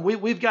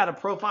 We've got a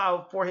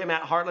profile for him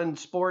at Heartland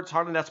Sports,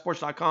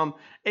 heartland.sports.com,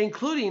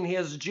 including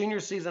his junior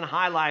season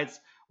highlights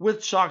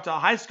with Choctaw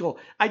High School.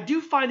 I do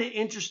find it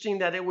interesting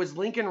that it was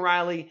Lincoln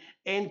Riley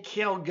and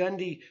Cale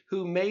Gundy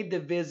who made the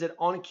visit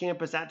on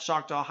campus at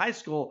Choctaw High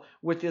School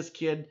with this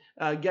kid,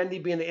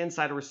 Gundy being the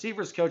inside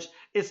receivers coach.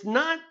 It's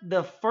not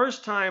the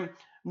first time,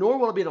 nor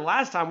will it be the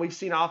last time we've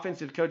seen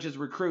offensive coaches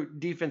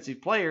recruit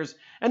defensive players,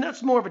 and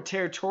that's more of a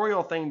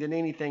territorial thing than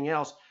anything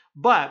else.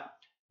 But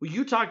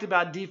you talked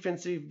about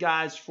defensive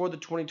guys for the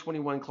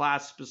 2021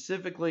 class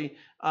specifically,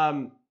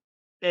 and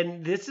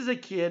this is a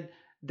kid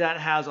that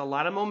has a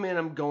lot of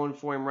momentum going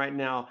for him right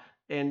now.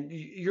 and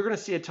you're going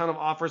to see a ton of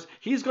offers.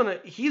 He's going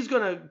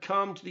to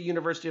come to the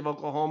University of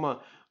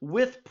Oklahoma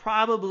with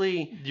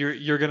probably.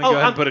 You're gonna go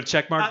ahead and put a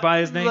check mark by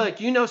his name? Look,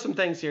 you know some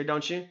things here,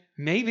 don't you?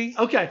 Maybe.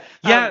 Okay.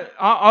 Yeah,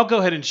 I'll go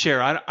ahead and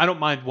share. I don't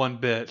mind one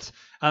bit.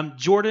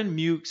 Jordan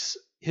Mukes,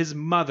 his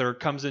mother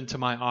comes into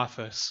my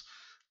office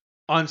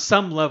on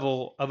some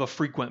level of a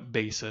frequent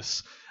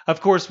basis.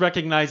 Of course,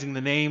 recognizing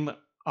the name,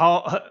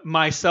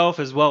 myself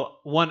as well,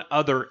 one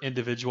other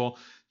individual,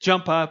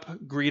 jump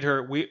up, greet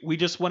her. We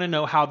just want to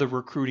know how the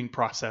recruiting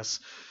process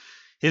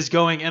is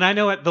going. And I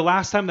know at the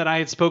last time that I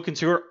had spoken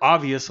to her,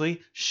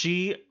 obviously,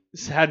 she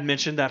had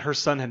mentioned that her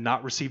son had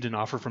not received an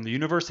offer from the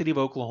University of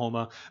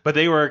Oklahoma, but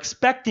they were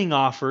expecting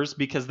offers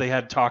because they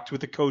had talked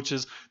with the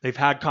coaches. They've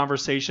had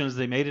conversations.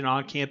 They made an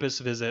on-campus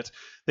visit.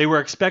 They were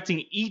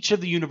expecting each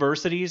of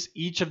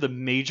the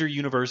major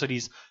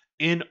universities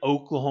in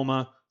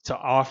Oklahoma to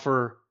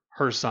offer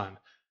her son.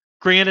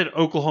 Granted,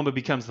 Oklahoma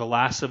becomes the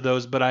last of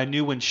those, but I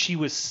knew when she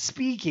was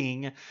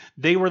speaking,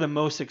 they were the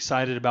most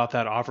excited about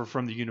that offer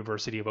from the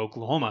University of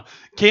Oklahoma.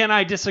 Can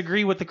I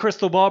disagree with the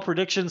crystal ball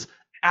predictions?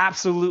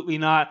 Absolutely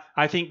not.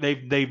 I think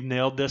they've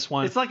nailed this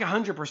one. It's like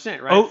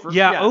 100%,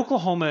 right?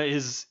 Oklahoma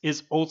is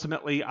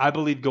ultimately, I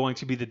believe, going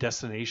to be the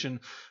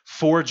destination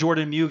for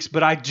Jordan Mukes,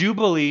 but I do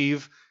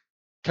believe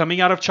coming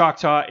out of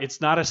Choctaw,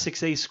 it's not a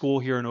 6A school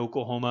here in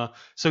Oklahoma,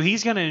 so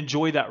he's going to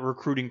enjoy that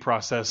recruiting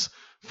process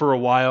for a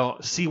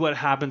while, see what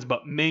happens,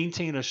 but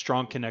maintain a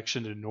strong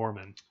connection to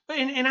Norman.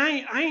 And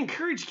I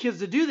encourage kids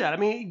to do that. I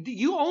mean,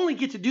 you only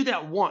get to do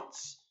that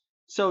once.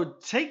 So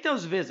take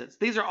those visits.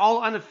 These are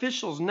all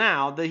unofficials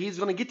now that he's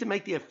going to get to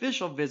make the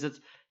official visits.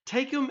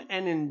 Take them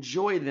and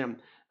enjoy them.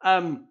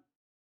 And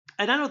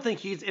I don't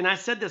think and I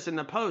said this in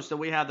the post that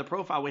we have, the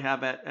profile we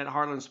have at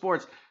Heartland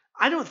Sports,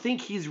 I don't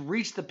think he's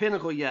reached the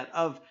pinnacle yet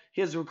of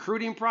his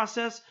recruiting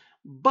process,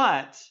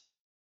 but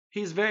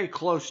he's very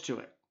close to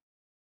it.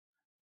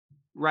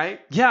 Right?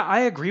 Yeah,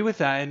 I agree with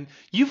that. And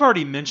you've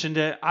already mentioned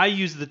it. I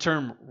use the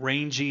term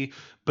rangy,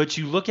 but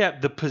you look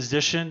at the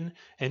position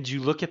and you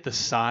look at the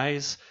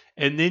size,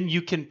 and then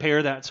you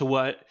compare that to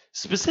what,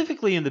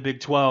 specifically in the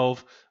Big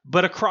 12,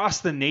 but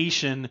across the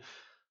nation,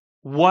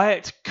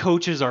 what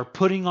coaches are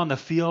putting on the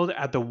field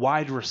at the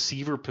wide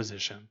receiver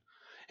position.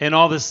 And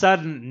all of a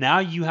sudden, now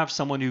you have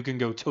someone who can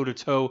go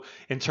toe-to-toe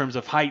in terms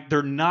of height.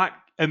 They're not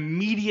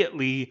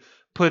immediately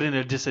put in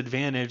a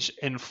disadvantage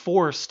and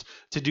forced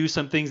to do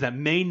some things that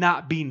may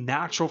not be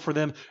natural for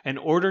them in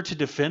order to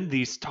defend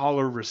these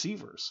taller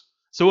receivers.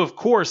 So, of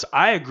course,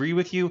 I agree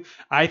with you.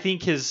 I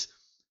think his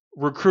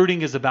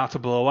recruiting is about to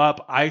blow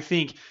up. I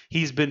think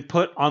he's been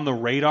put on the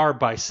radar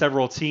by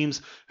several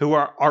teams who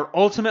are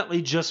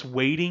ultimately just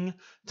waiting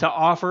to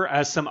offer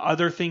as some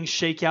other things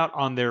shake out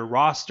on their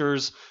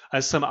rosters,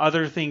 as some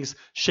other things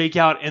shake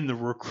out in the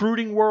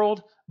recruiting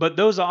world. But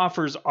those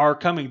offers are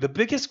coming. The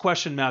biggest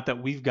question, Matt,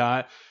 that we've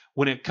got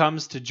when it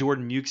comes to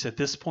Jordan Mukes at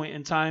this point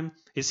in time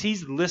is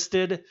he's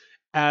listed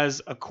as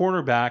a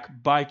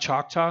cornerback by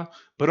Choctaw,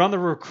 but on the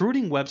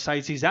recruiting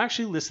websites, he's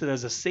actually listed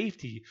as a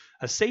safety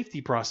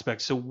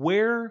prospect. So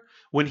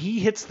when he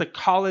hits the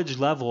college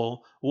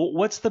level,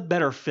 what's the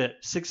better fit?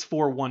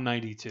 6'4",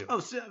 192. Oh,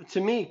 so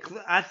to me,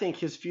 I think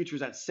his future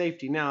is at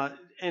safety. Now,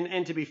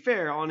 and to be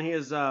fair, on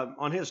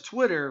his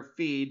Twitter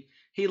feed,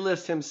 he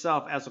lists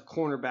himself as a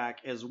cornerback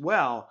as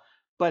well.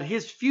 But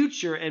his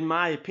future, in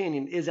my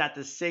opinion, is at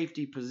the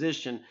safety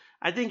position.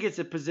 I think it's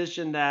a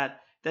position that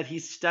he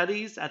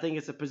studies. I think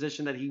it's a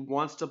position that he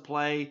wants to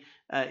play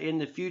in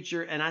the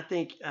future. And I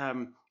think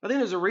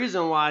there's a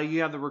reason why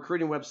you have the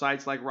recruiting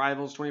websites like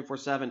Rivals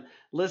 24/7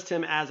 list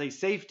him as a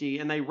safety,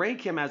 and they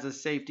rank him as a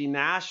safety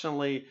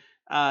nationally,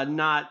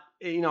 not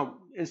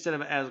instead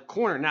of as a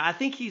corner. Now I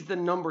think he's the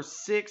number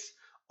 6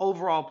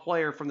 overall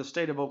player from the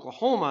state of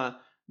Oklahoma.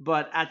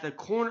 But at the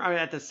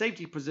at the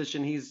safety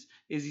position, he's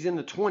in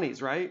the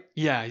 20s, right?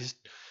 Yeah, he's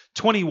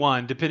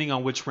 21, depending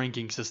on which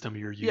ranking system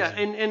you're using. Yeah,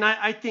 and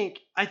I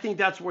think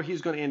that's where he's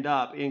going to end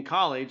up in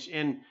college,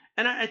 and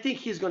I think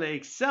he's going to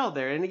excel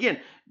there. And again,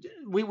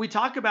 we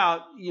talk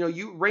about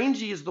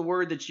rangy is the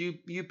word that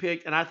you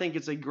picked, and I think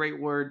it's a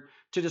great word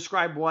to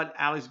describe what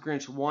Alex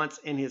Grinch wants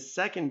in his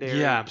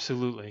secondary. Yeah,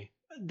 absolutely.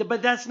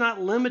 But that's not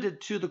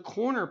limited to the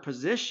corner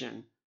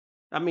position.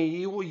 I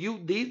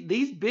mean,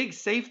 these big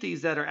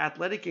safeties that are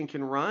athletic and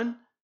can run.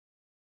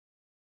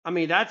 I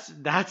mean,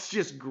 that's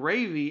just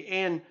gravy.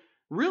 And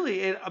really,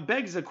 it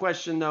begs the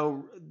question,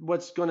 though.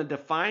 What's going to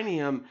define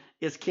him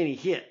is, can he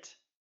hit?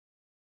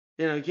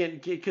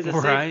 Because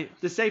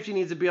the safety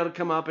needs to be able to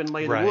come up and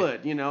lay the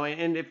wood.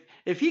 And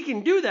if he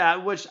can do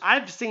that, which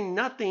I've seen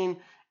nothing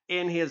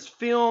in his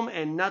film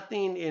and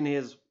nothing in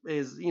his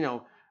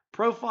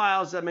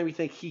profiles that made me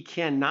think he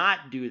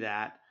cannot do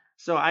that.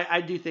 So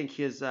I do think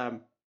his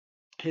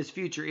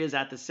future is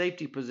at the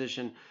safety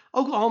position.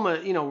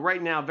 Oklahoma,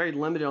 right now, very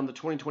limited on the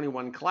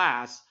 2021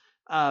 class.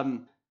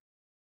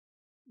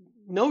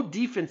 No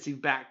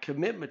defensive back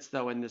commitments,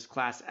 though, in this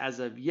class as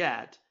of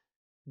yet.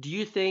 Do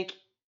you think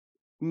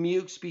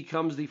Mukes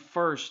becomes the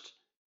first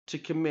to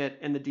commit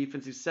in the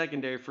defensive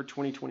secondary for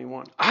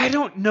 2021? I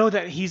don't know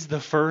that he's the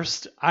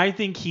first. I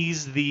think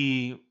he's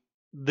the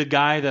the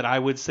guy that I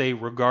would say,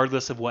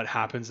 regardless of what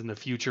happens in the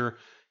future,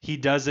 he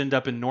does end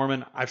up in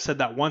Norman. I've said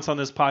that once on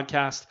this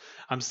podcast.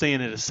 I'm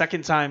saying it a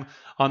second time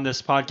on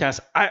this podcast.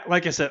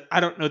 Like I said,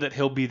 I don't know that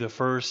he'll be the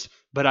first,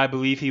 but I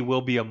believe he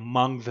will be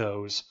among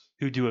those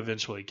who do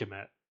eventually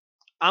commit.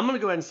 I'm going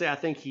to go ahead and say I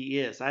think he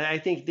is. I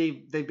think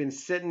they've been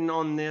sitting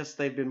on this.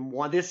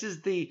 This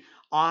is the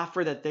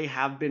offer that they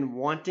have been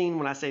wanting.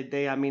 When I say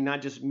they, I mean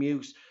not just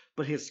Mukes,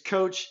 but his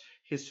coach,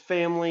 his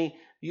family.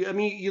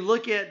 You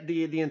look at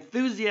the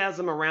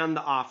enthusiasm around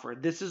the offer.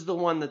 This is the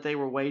one that they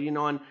were waiting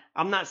on.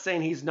 I'm not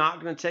saying he's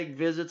not going to take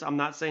visits. I'm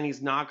not saying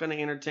he's not going to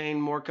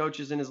entertain more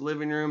coaches in his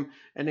living room.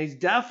 And he's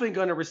definitely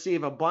going to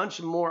receive a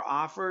bunch more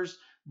offers.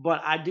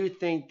 But I do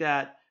think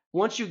that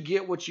once you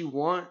get what you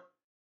want,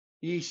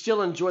 you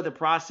still enjoy the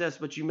process,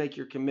 but you make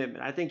your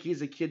commitment. I think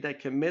he's a kid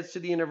that commits to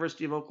the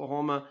University of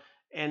Oklahoma,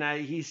 and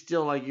he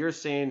still, like you're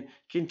saying,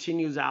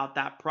 continues out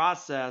that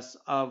process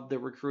of the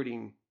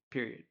recruiting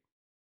period.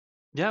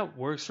 Yeah,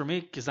 works for me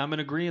because I'm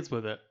in agreement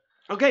with it.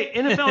 Okay,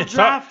 NFL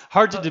draft.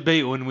 Hard to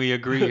debate when we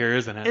agree here,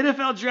 isn't it?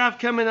 NFL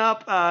draft coming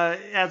up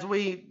as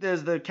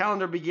the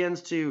calendar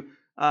begins to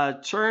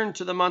turn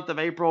to the month of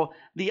April.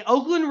 The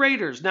Oakland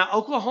Raiders. Now,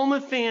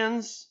 Oklahoma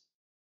fans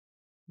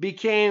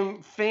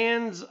became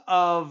fans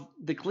of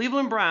the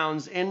Cleveland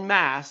Browns en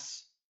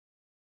masse.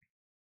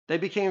 They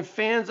became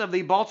fans of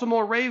the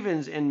Baltimore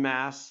Ravens en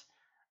masse.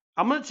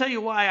 I'm going to tell you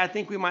why I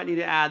think we might need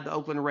to add the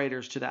Oakland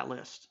Raiders to that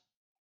list.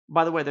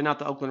 By the way, they're not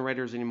the Oakland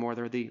Raiders anymore.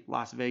 They're the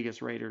Las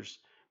Vegas Raiders.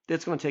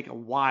 It's going to take a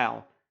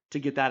while to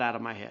get that out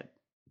of my head.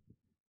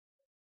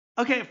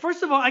 Okay,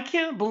 first of all, I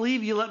can't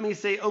believe you let me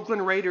say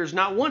Oakland Raiders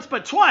not once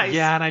but twice.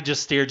 Yeah, and I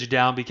just stared you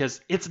down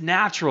because it's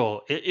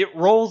natural. It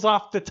rolls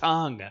off the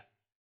tongue.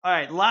 All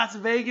right, Las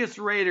Vegas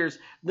Raiders.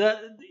 The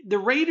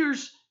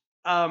Raiders,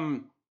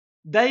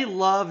 they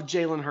love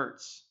Jalen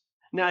Hurts.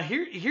 Now,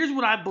 here's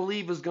what I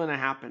believe is going to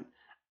happen.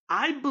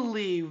 I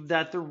believe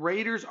that the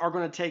Raiders are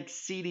going to take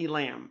CeeDee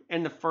Lamb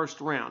in the first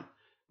round.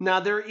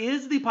 Now, there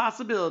is the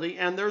possibility,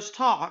 and there's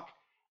talk,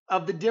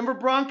 of the Denver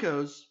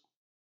Broncos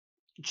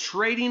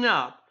trading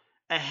up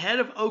ahead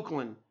of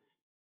Oakland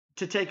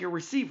to take a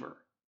receiver.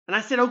 And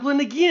I said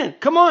Oakland again.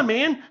 Come on,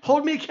 man.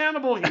 Hold me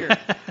accountable here.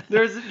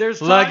 There's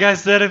talk. Like I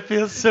said, it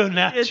feels so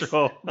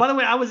natural. By the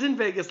way, I was in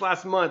Vegas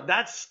last month.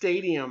 That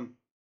stadium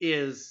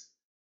is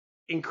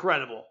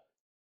incredible.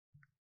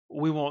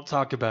 We won't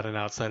talk about it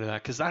outside of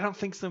that because I don't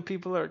think some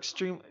people are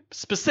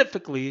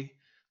specifically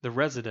the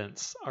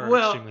residents are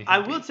extremely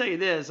happy. I will tell you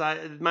this.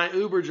 My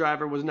Uber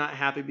driver was not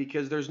happy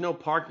because there's no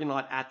parking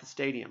lot at the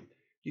stadium.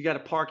 You got to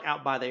park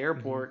out by the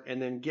airport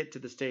and then get to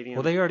the stadium.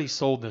 Well, they already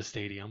sold the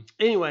stadium.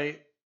 Anyway,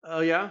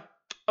 oh yeah?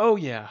 Oh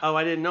yeah. Oh,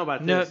 I didn't know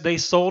about this. No, they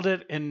sold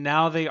it and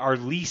now they are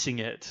leasing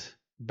it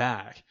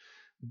back.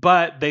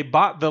 But they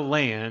bought the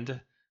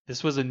land.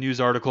 This was a news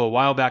article a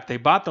while back. They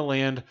bought the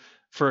land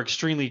for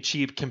extremely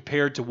cheap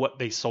compared to what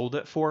they sold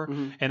it for,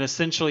 and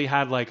essentially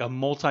had like a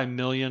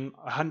multi-million,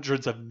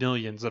 hundreds of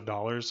millions of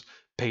dollars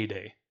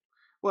payday.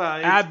 Well,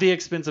 at the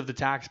expense of the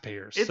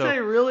taxpayers. It's a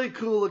really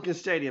cool looking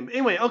stadium.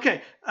 Anyway,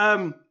 okay.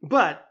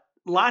 But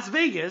Las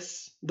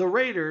Vegas, the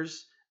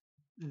Raiders,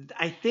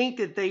 I think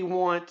that they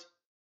want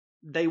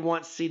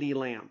CeeDee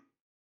Lamb.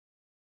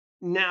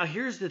 Now,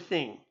 here's the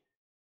thing.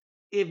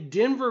 If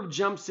Denver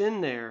jumps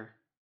in there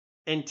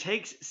and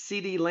takes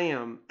CeeDee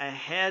Lamb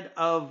ahead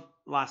of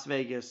Las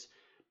Vegas,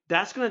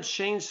 that's going to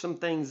change some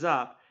things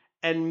up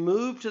and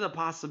move to the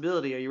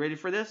possibility. Are you ready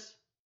for this?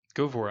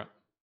 Go for it.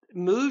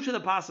 Move to the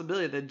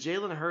possibility that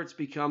Jalen Hurts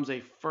becomes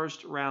a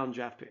first-round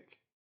draft pick.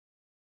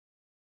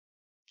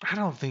 I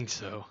don't think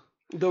so.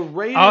 The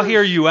Raiders. I'll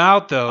hear you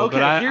out though,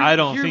 but I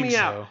don't think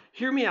so.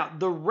 Hear me out.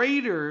 The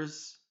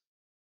Raiders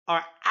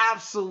are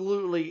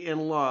absolutely in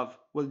love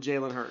with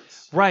Jalen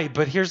Hurts. Right,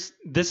 but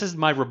this is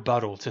my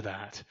rebuttal to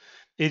that.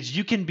 Is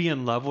you can be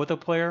in love with a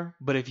player,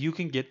 but if you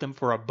can get them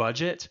for a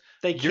budget,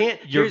 they can't.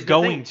 You're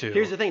going to.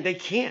 Here's the thing: they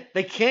can't.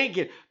 They can't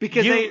get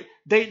because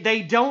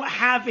they don't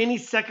have any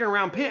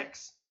second-round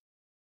picks.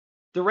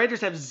 The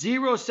Raiders have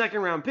 0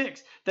 second-round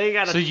picks. They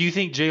got. So you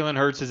think Jalen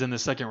Hurts is in the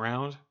second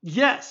round?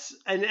 Yes,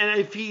 and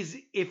if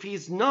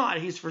he's not,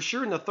 he's for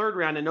sure in the third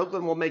round, and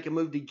Oakland will make a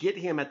move to get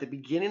him at the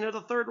beginning of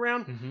the third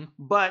round. Mm-hmm.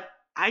 But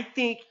I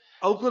think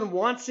Oakland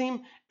wants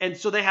him, and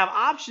so they have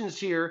options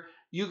here.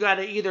 You got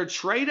to either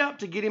trade up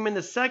to get him in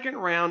the second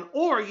round,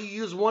 or you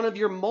use one of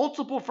your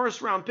multiple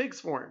first-round picks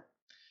for him.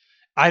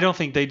 I don't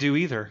think they do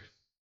either.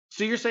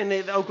 So you're saying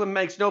that Oakland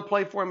makes no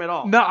play for him at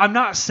all? No, I'm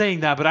not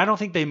saying that, but I don't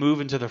think they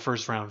move into the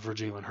first round for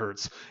Jalen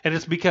Hurts. And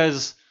it's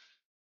because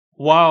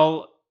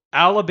while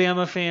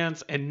Alabama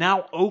fans and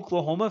now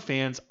Oklahoma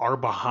fans are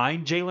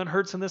behind Jalen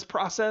Hurts in this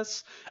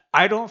process,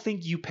 I don't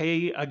think you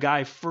pay a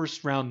guy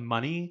first-round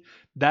money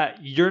that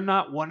you're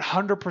not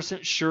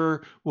 100%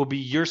 sure will be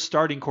your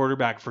starting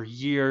quarterback for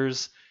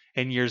years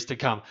and years to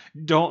come.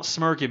 Don't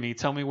smirk at me.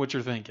 Tell me what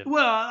you're thinking.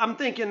 Well, I'm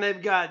thinking they've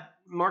got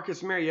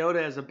Marcus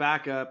Mariota as a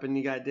backup and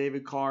you got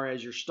David Carr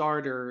as your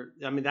starter.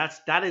 I mean,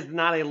 that is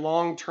not a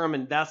long-term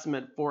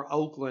investment for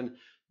Oakland.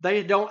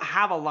 They don't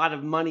have a lot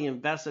of money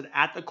invested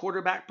at the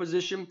quarterback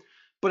position.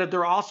 but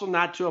they're also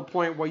not to a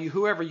point where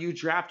whoever you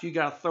draft, you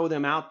got to throw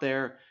them out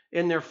there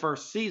in their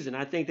first season.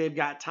 I think they've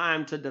got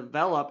time to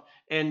develop,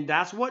 and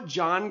that's what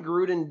John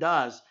Gruden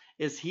does,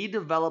 is he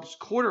develops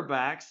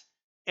quarterbacks.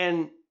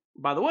 And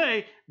by the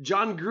way,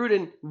 John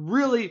Gruden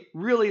really,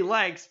 really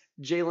likes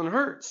Jalen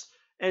Hurts.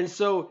 And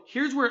so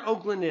here's where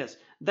Oakland is.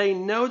 They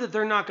know that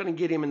they're not going to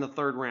get him in the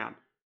third round.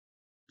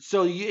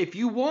 So if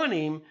you want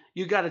him,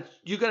 you got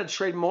to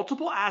trade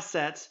multiple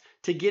assets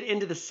to get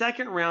into the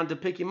second round to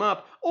pick him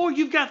up, or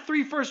you've got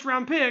 3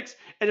 first-round picks,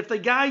 and if the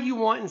guy you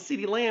want in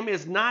CeeDee Lamb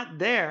is not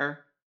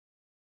there,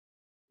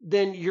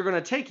 then you're going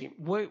to take him.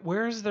 Wait,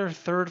 where's their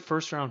third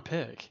first-round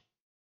pick?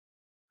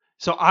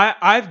 So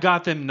I've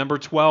got them number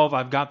 12.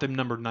 I've got them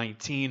number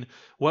 19.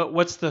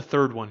 What's the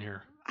third one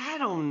here? I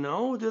don't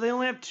know. Do they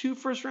only have 2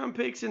 first-round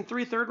picks and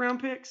 3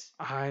 third-round picks?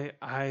 I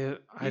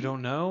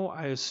don't know.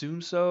 I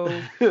assume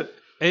so.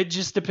 It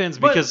just depends,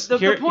 but because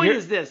the point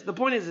is this. The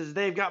point is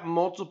they've got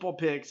multiple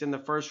picks in the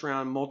first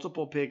round,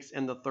 multiple picks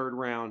in the third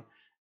round.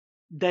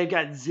 They've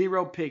got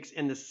 0 picks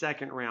in the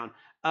second round.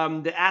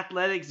 The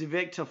Athletics'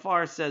 Vic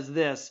Tafar says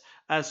this: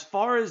 as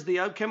far as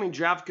the upcoming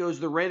draft goes,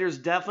 the Raiders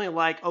definitely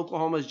like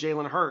Oklahoma's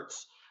Jalen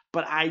Hurts,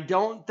 but I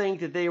don't think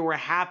that they were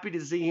happy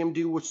to see him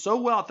do so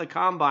well at the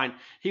combine.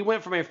 He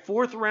went from a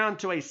 4th round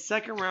to a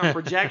 2nd round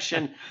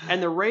projection,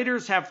 and the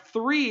Raiders have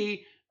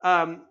 3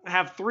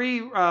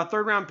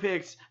 third-round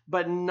picks,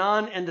 but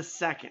none in the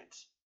second.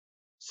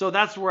 So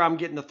that's where I'm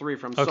getting the 3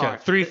 from. Okay, Sorry.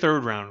 3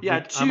 third round. Yeah,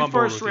 2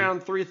 first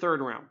round, 3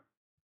 third round.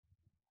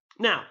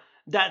 Now,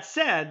 that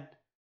said,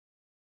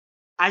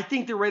 I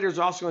think the Raiders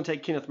are also going to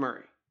take Kenneth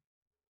Murray.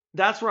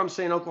 That's where I'm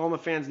saying Oklahoma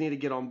fans need to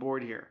get on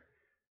board here.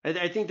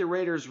 I think the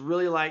Raiders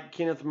really like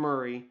Kenneth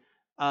Murray,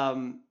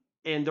 and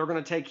they're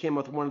going to take him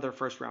with one of their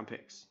first-round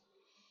picks.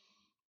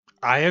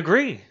 I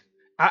agree.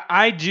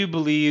 I do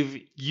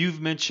believe you've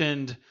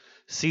mentioned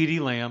CeeDee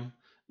Lamb.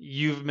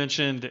 You've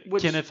mentioned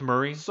Kenneth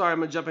Murray. Sorry, I'm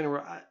going to jump in.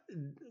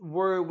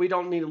 We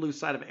don't need to lose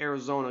sight of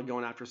Arizona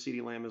going after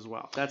CeeDee Lamb as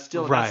well. That's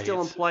still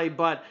in play,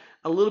 but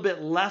a little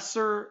bit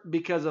lesser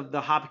because of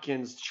the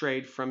Hopkins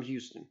trade from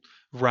Houston.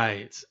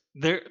 Right.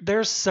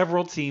 There's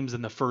several teams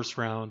in the first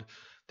round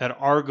that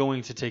are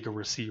going to take a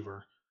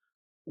receiver.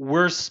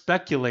 We're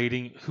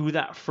speculating who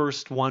that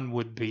first one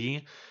would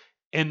be.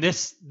 And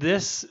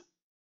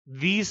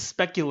these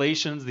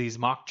speculations, these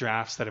mock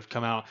drafts that have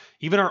come out,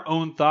 even our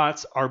own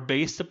thoughts, are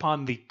based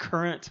upon the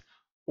current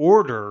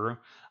order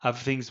of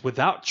things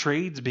without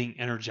trades being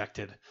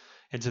interjected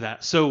into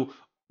that. So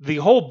the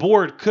whole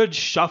board could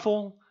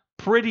shuffle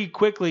pretty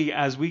quickly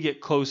as we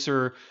get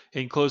closer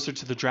and closer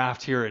to the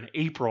draft here in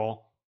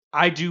April.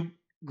 I do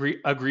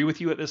agree with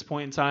you at this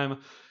point in time.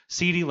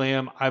 CeeDee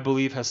Lamb, I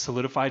believe, has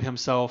solidified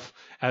himself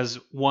as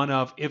one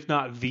of, if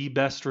not the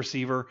best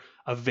receiver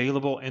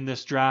available in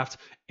this draft.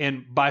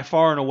 And by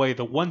far and away,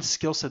 the one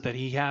skill set that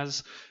he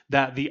has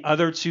that the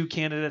other 2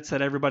 candidates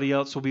that everybody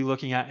else will be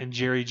looking at in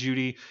Jerry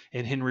Jeudy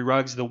and Henry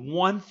Ruggs, the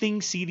one thing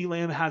CeeDee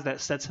Lamb has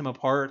that sets him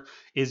apart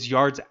is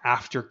yards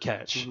after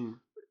catch. Mm-hmm.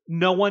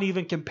 No one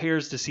even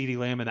compares to CeeDee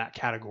Lamb in that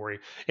category.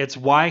 It's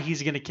why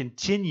he's going to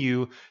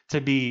continue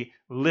to be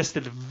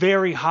listed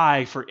very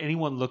high for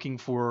anyone looking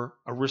for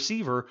a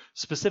receiver,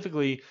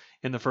 specifically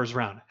in the first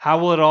round. How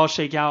will it all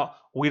shake out?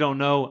 We don't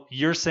know.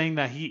 You're saying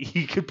that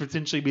he could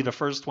potentially be the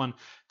first one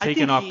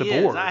taken off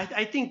the board.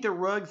 I think the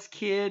Ruggs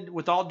kid,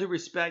 with all due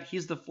respect,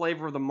 he's the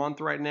flavor of the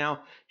month right now.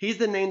 He's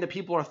the name that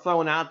people are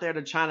throwing out there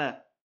to try to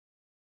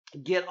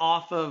get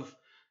off of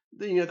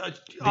the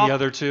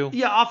other 2.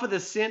 Yeah, off of the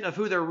scent of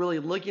who they're really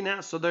looking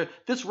at. So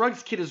this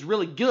Ruggs kid is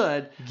really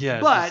good. Yeah,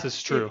 but this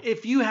is true.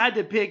 If you had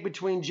to pick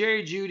between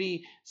Jerry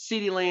Jeudy,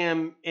 CeeDee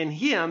Lamb, and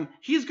him,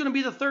 he's going to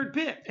be the 3rd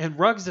pick. And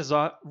Ruggs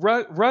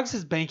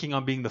is banking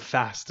on being the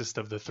fastest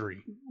of the 3.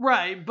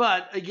 Right,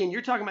 but again,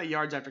 you're talking about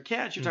yards after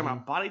catch. You're talking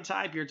about body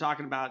type. You're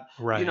talking about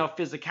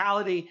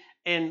physicality.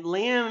 And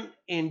Lamb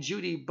and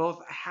Jeudy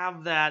both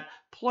have that.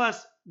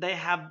 Plus, they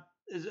have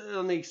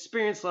on the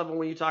experience level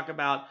when you talk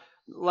about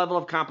level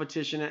of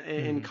competition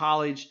in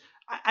college.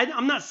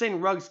 I'm not saying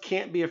Ruggs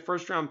can't be a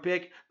first-round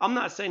pick. I'm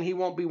not saying he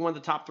won't be one of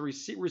the top 3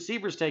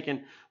 receivers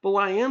taken. But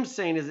what I am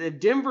saying is if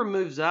Denver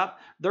moves up,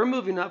 they're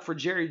moving up for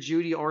Jerry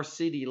Jeudy or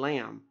CeeDee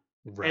Lamb.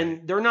 Right.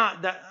 And they're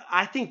not that.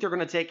 I think they're going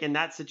to take in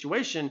that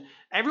situation.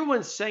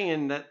 Everyone's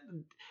saying that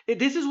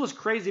this is what's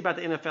crazy about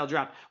the NFL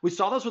draft. We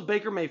saw this with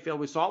Baker Mayfield.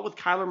 We saw it with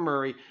Kyler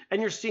Murray,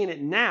 and you're seeing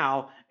it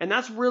now. And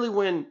that's really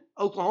when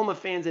Oklahoma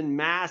fans en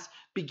masse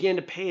begin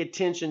to pay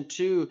attention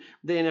to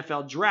the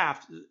NFL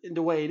draft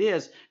the way it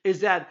is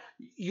that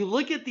you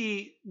look at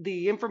the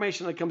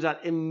information that comes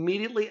out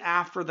immediately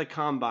after the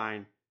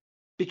combine,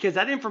 because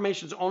that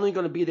information is only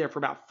going to be there for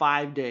about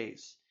 5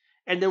 days.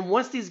 And then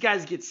once these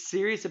guys get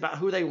serious about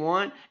who they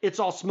want, it's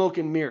all smoke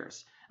and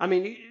mirrors. I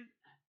mean,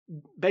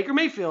 Baker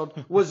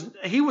Mayfield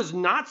was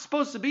not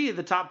supposed to be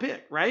the top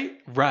pick, right?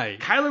 Right.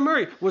 Kyler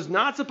Murray was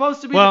not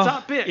supposed to be the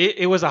top pick.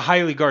 It was a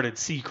highly guarded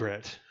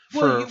secret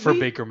for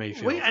Baker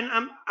Mayfield.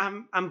 And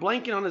I'm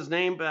blanking on his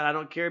name, but I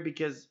don't care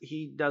because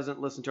he doesn't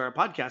listen to our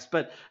podcast.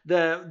 But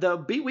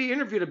we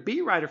interviewed a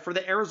beat writer for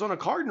the Arizona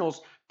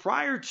Cardinals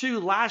prior to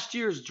last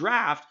year's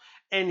draft,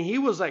 and he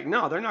was like,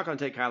 no, they're not going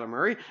to take Kyler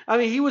Murray. I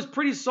mean, he was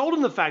pretty sold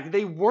on the fact that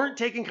they weren't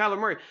taking Kyler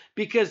Murray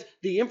because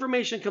the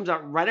information comes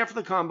out right after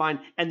the combine,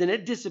 and then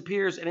it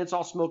disappears, and it's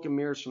all smoke and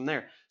mirrors from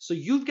there. So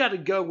you've got to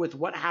go with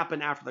what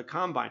happened after the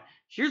combine.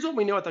 Here's what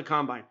we know at the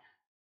combine.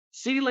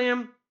 CeeDee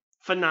Lamb,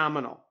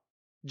 phenomenal.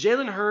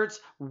 Jalen Hurts,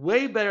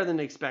 way better than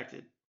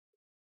expected.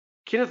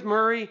 Kenneth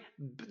Murray,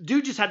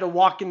 dude just had to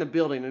walk in the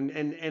building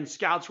and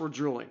scouts were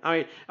drooling. I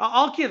mean,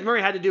 all Kenneth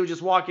Murray had to do was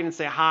just walk in and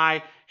say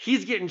hi.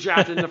 He's getting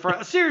drafted in the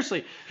front.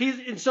 Seriously.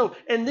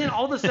 And then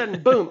all of a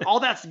sudden, boom,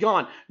 all that's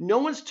gone. No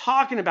one's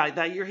talking about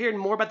that. You're hearing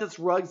more about this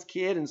Ruggs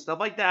kid and stuff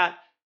like that.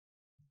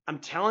 I'm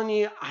telling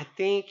you, I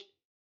think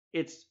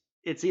it's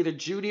either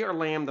Jeudy or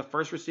Lamb, the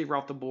first receiver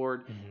off the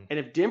board. Mm-hmm. And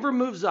if Denver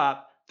moves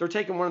up, they're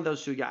taking one of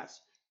those two guys.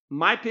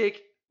 My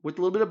pick, with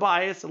a little bit of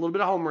bias, a little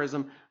bit of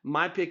homerism,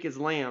 my pick is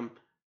Lamb.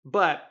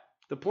 But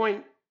the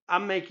point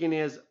I'm making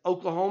is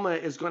Oklahoma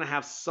is going to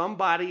have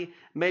somebody,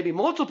 maybe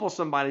multiple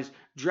somebodies,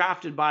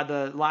 drafted by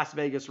the Las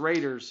Vegas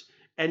Raiders.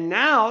 And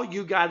now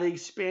you got to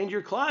expand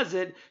your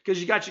closet because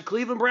you got your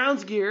Cleveland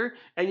Browns gear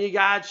and you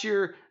got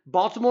your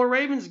Baltimore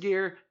Ravens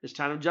gear. It's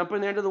time to jump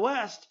in there to the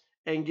West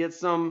and get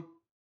some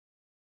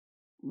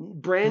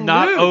brand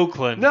not new.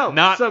 Oakland. No,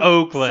 not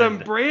Oakland. Some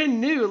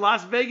brand new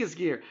Las Vegas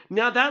gear.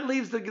 Now that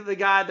leaves the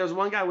guy. There's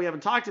one guy we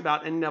haven't talked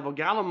about, and Neville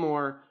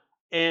Gallimore.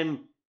 And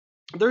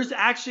there's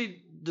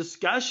actually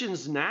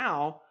discussions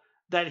now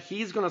that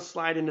he's going to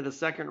slide into the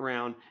second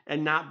round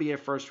and not be a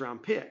first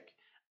round pick.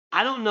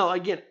 I don't know.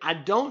 Again, I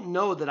don't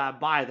know that I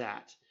buy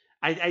that.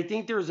 I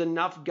think there's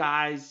enough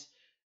guys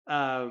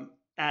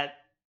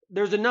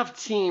there's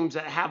enough teams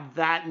that have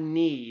that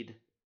need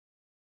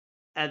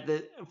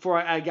for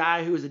a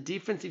guy who is a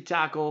defensive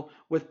tackle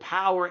with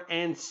power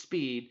and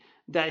speed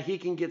that he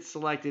can get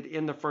selected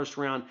in the first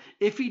round.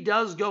 If he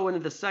does go into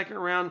the second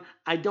round,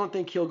 I don't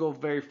think he'll go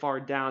very far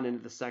down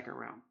into the second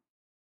round.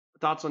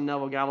 Thoughts on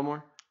Neville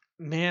Gallimore?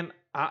 Man,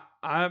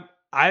 I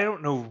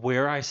don't know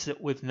where I sit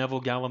with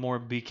Neville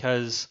Gallimore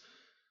because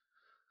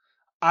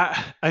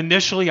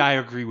initially I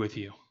agree with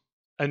you.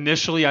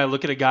 Initially, I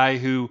look at a guy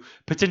who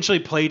potentially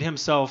played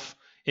himself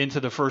into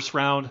the first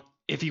round.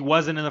 If he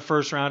wasn't in the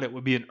first round, it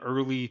would be an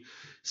early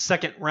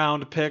second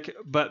round pick.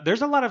 But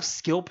there's a lot of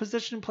skill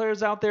position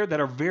players out there that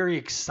are very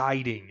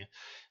exciting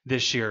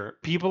this year.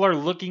 People are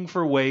looking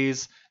for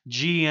ways,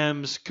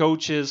 GMs,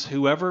 coaches,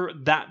 whoever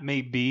that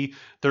may be,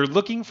 they're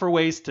looking for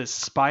ways to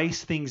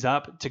spice things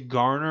up, to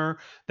garner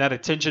that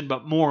attention,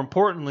 but more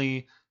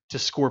importantly, to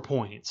score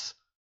points.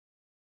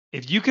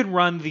 If you can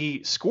run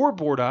the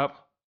scoreboard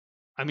up,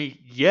 I mean,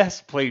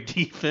 yes, play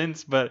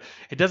defense, but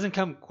it doesn't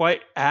come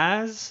quite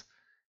as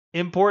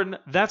important.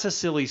 That's a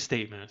silly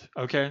statement,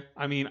 okay?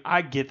 I mean,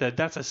 I get that.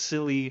 That's a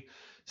silly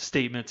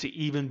statement to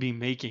even be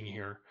making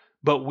here.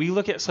 But we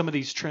look at some of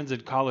these trends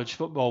in college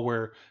football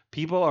where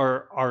people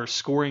are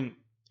scoring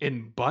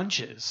in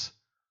bunches,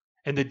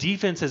 and the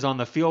defense is on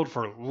the field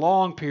for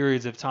long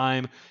periods of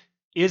time.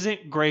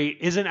 Isn't great,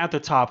 isn't at the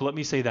top, let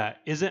me say that,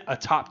 isn't a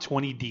top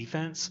 20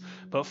 defense,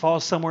 but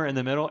falls somewhere in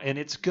the middle, and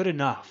it's good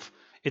enough.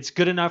 It's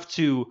good enough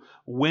to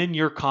win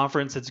your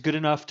conference. It's good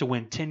enough to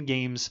win 10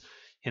 games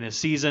in a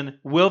season.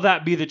 Will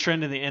that be the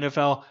trend in the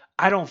NFL?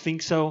 I don't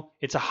think so.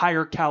 It's a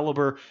higher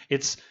caliber.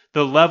 It's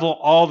the level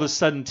all of a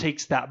sudden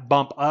takes that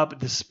bump up.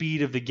 The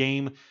speed of the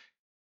game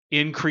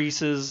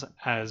increases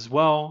as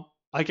well.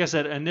 Like I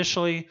said,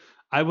 initially,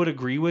 I would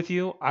agree with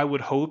you. I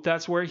would hope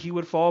that's where he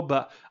would fall,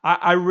 but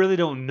I really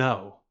don't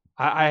know.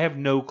 I have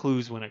no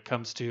clues when it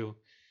comes to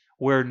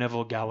where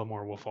Neville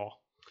Gallimore will fall.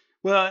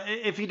 Well,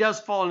 if he does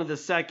fall into the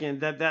second,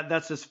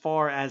 that's as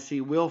far as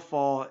he will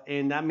fall,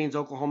 and that means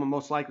Oklahoma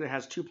most likely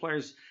has 2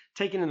 players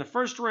taken in the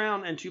first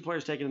round and 2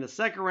 players taken in the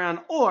second round,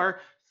 or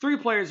 3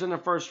 players in the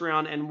first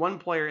round and 1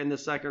 player in the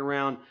second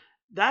round.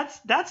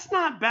 That's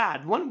not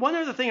bad. One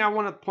other thing I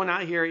want to point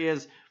out here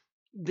is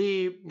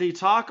the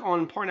talk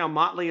on Parnell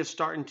Motley is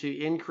starting to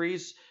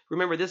increase.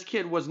 Remember, this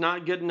kid was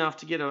not good enough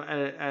to get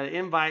an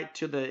invite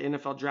to the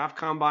NFL Draft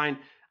Combine.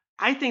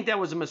 I think that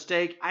was a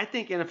mistake. I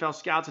think NFL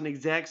scouts and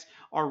execs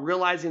are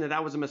realizing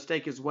that was a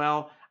mistake as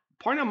well.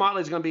 Parnell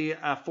Motley is going to be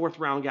a 4th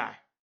round guy.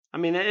 I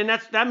mean, and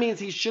that means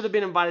he should have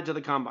been invited to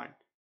the combine.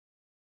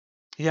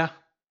 Yeah,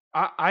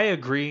 I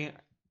agree.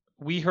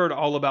 We heard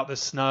all about the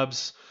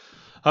snubs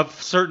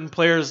of certain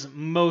players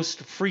most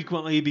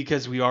frequently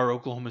because we are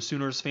Oklahoma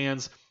Sooners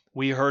fans.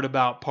 We heard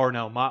about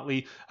Parnell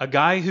Motley, a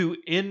guy who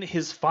in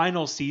his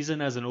final season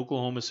as an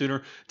Oklahoma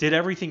Sooner did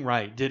everything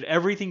right, did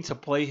everything to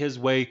play his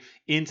way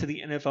into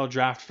the NFL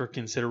draft for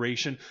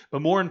consideration,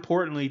 but more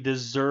importantly,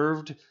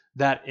 deserved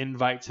that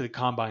invite to the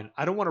combine.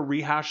 I don't want to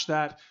rehash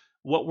that.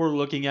 What we're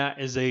looking at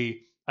is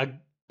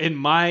in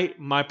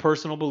my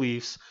personal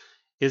beliefs,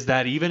 is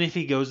that even if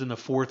he goes in the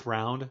 4th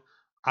round,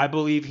 I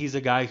believe he's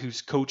a guy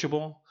who's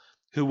coachable,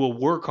 who will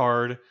work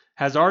hard,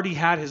 has already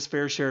had his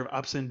fair share of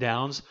ups and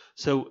downs,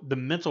 so the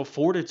mental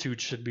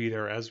fortitude should be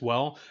there as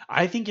well.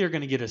 I think you're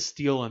going to get a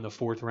steal in the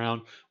 4th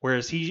round,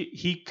 whereas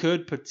he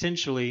could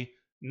potentially,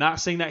 not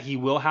saying that he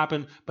will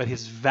happen, but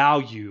his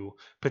value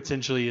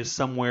potentially is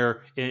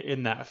somewhere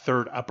in that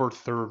upper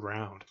third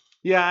round.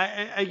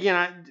 Yeah,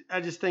 I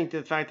just think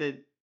the fact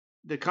that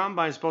the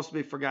combine is supposed to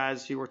be for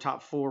guys who were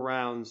top 4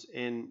 rounds,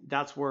 and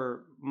that's where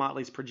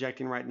Motley's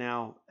projecting right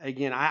now.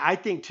 Again, I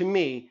think, to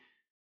me,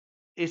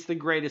 it's the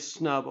greatest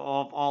snub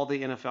of all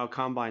the NFL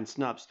combine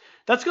snubs.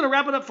 That's going to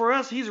wrap it up for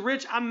us. He's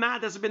Rich. I'm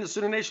Matt. This has been the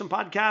Sooner Nation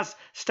podcast.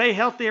 Stay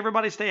healthy,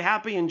 everybody. Stay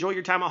happy. Enjoy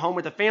your time at home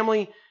with the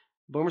family.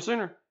 Boomer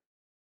Sooner.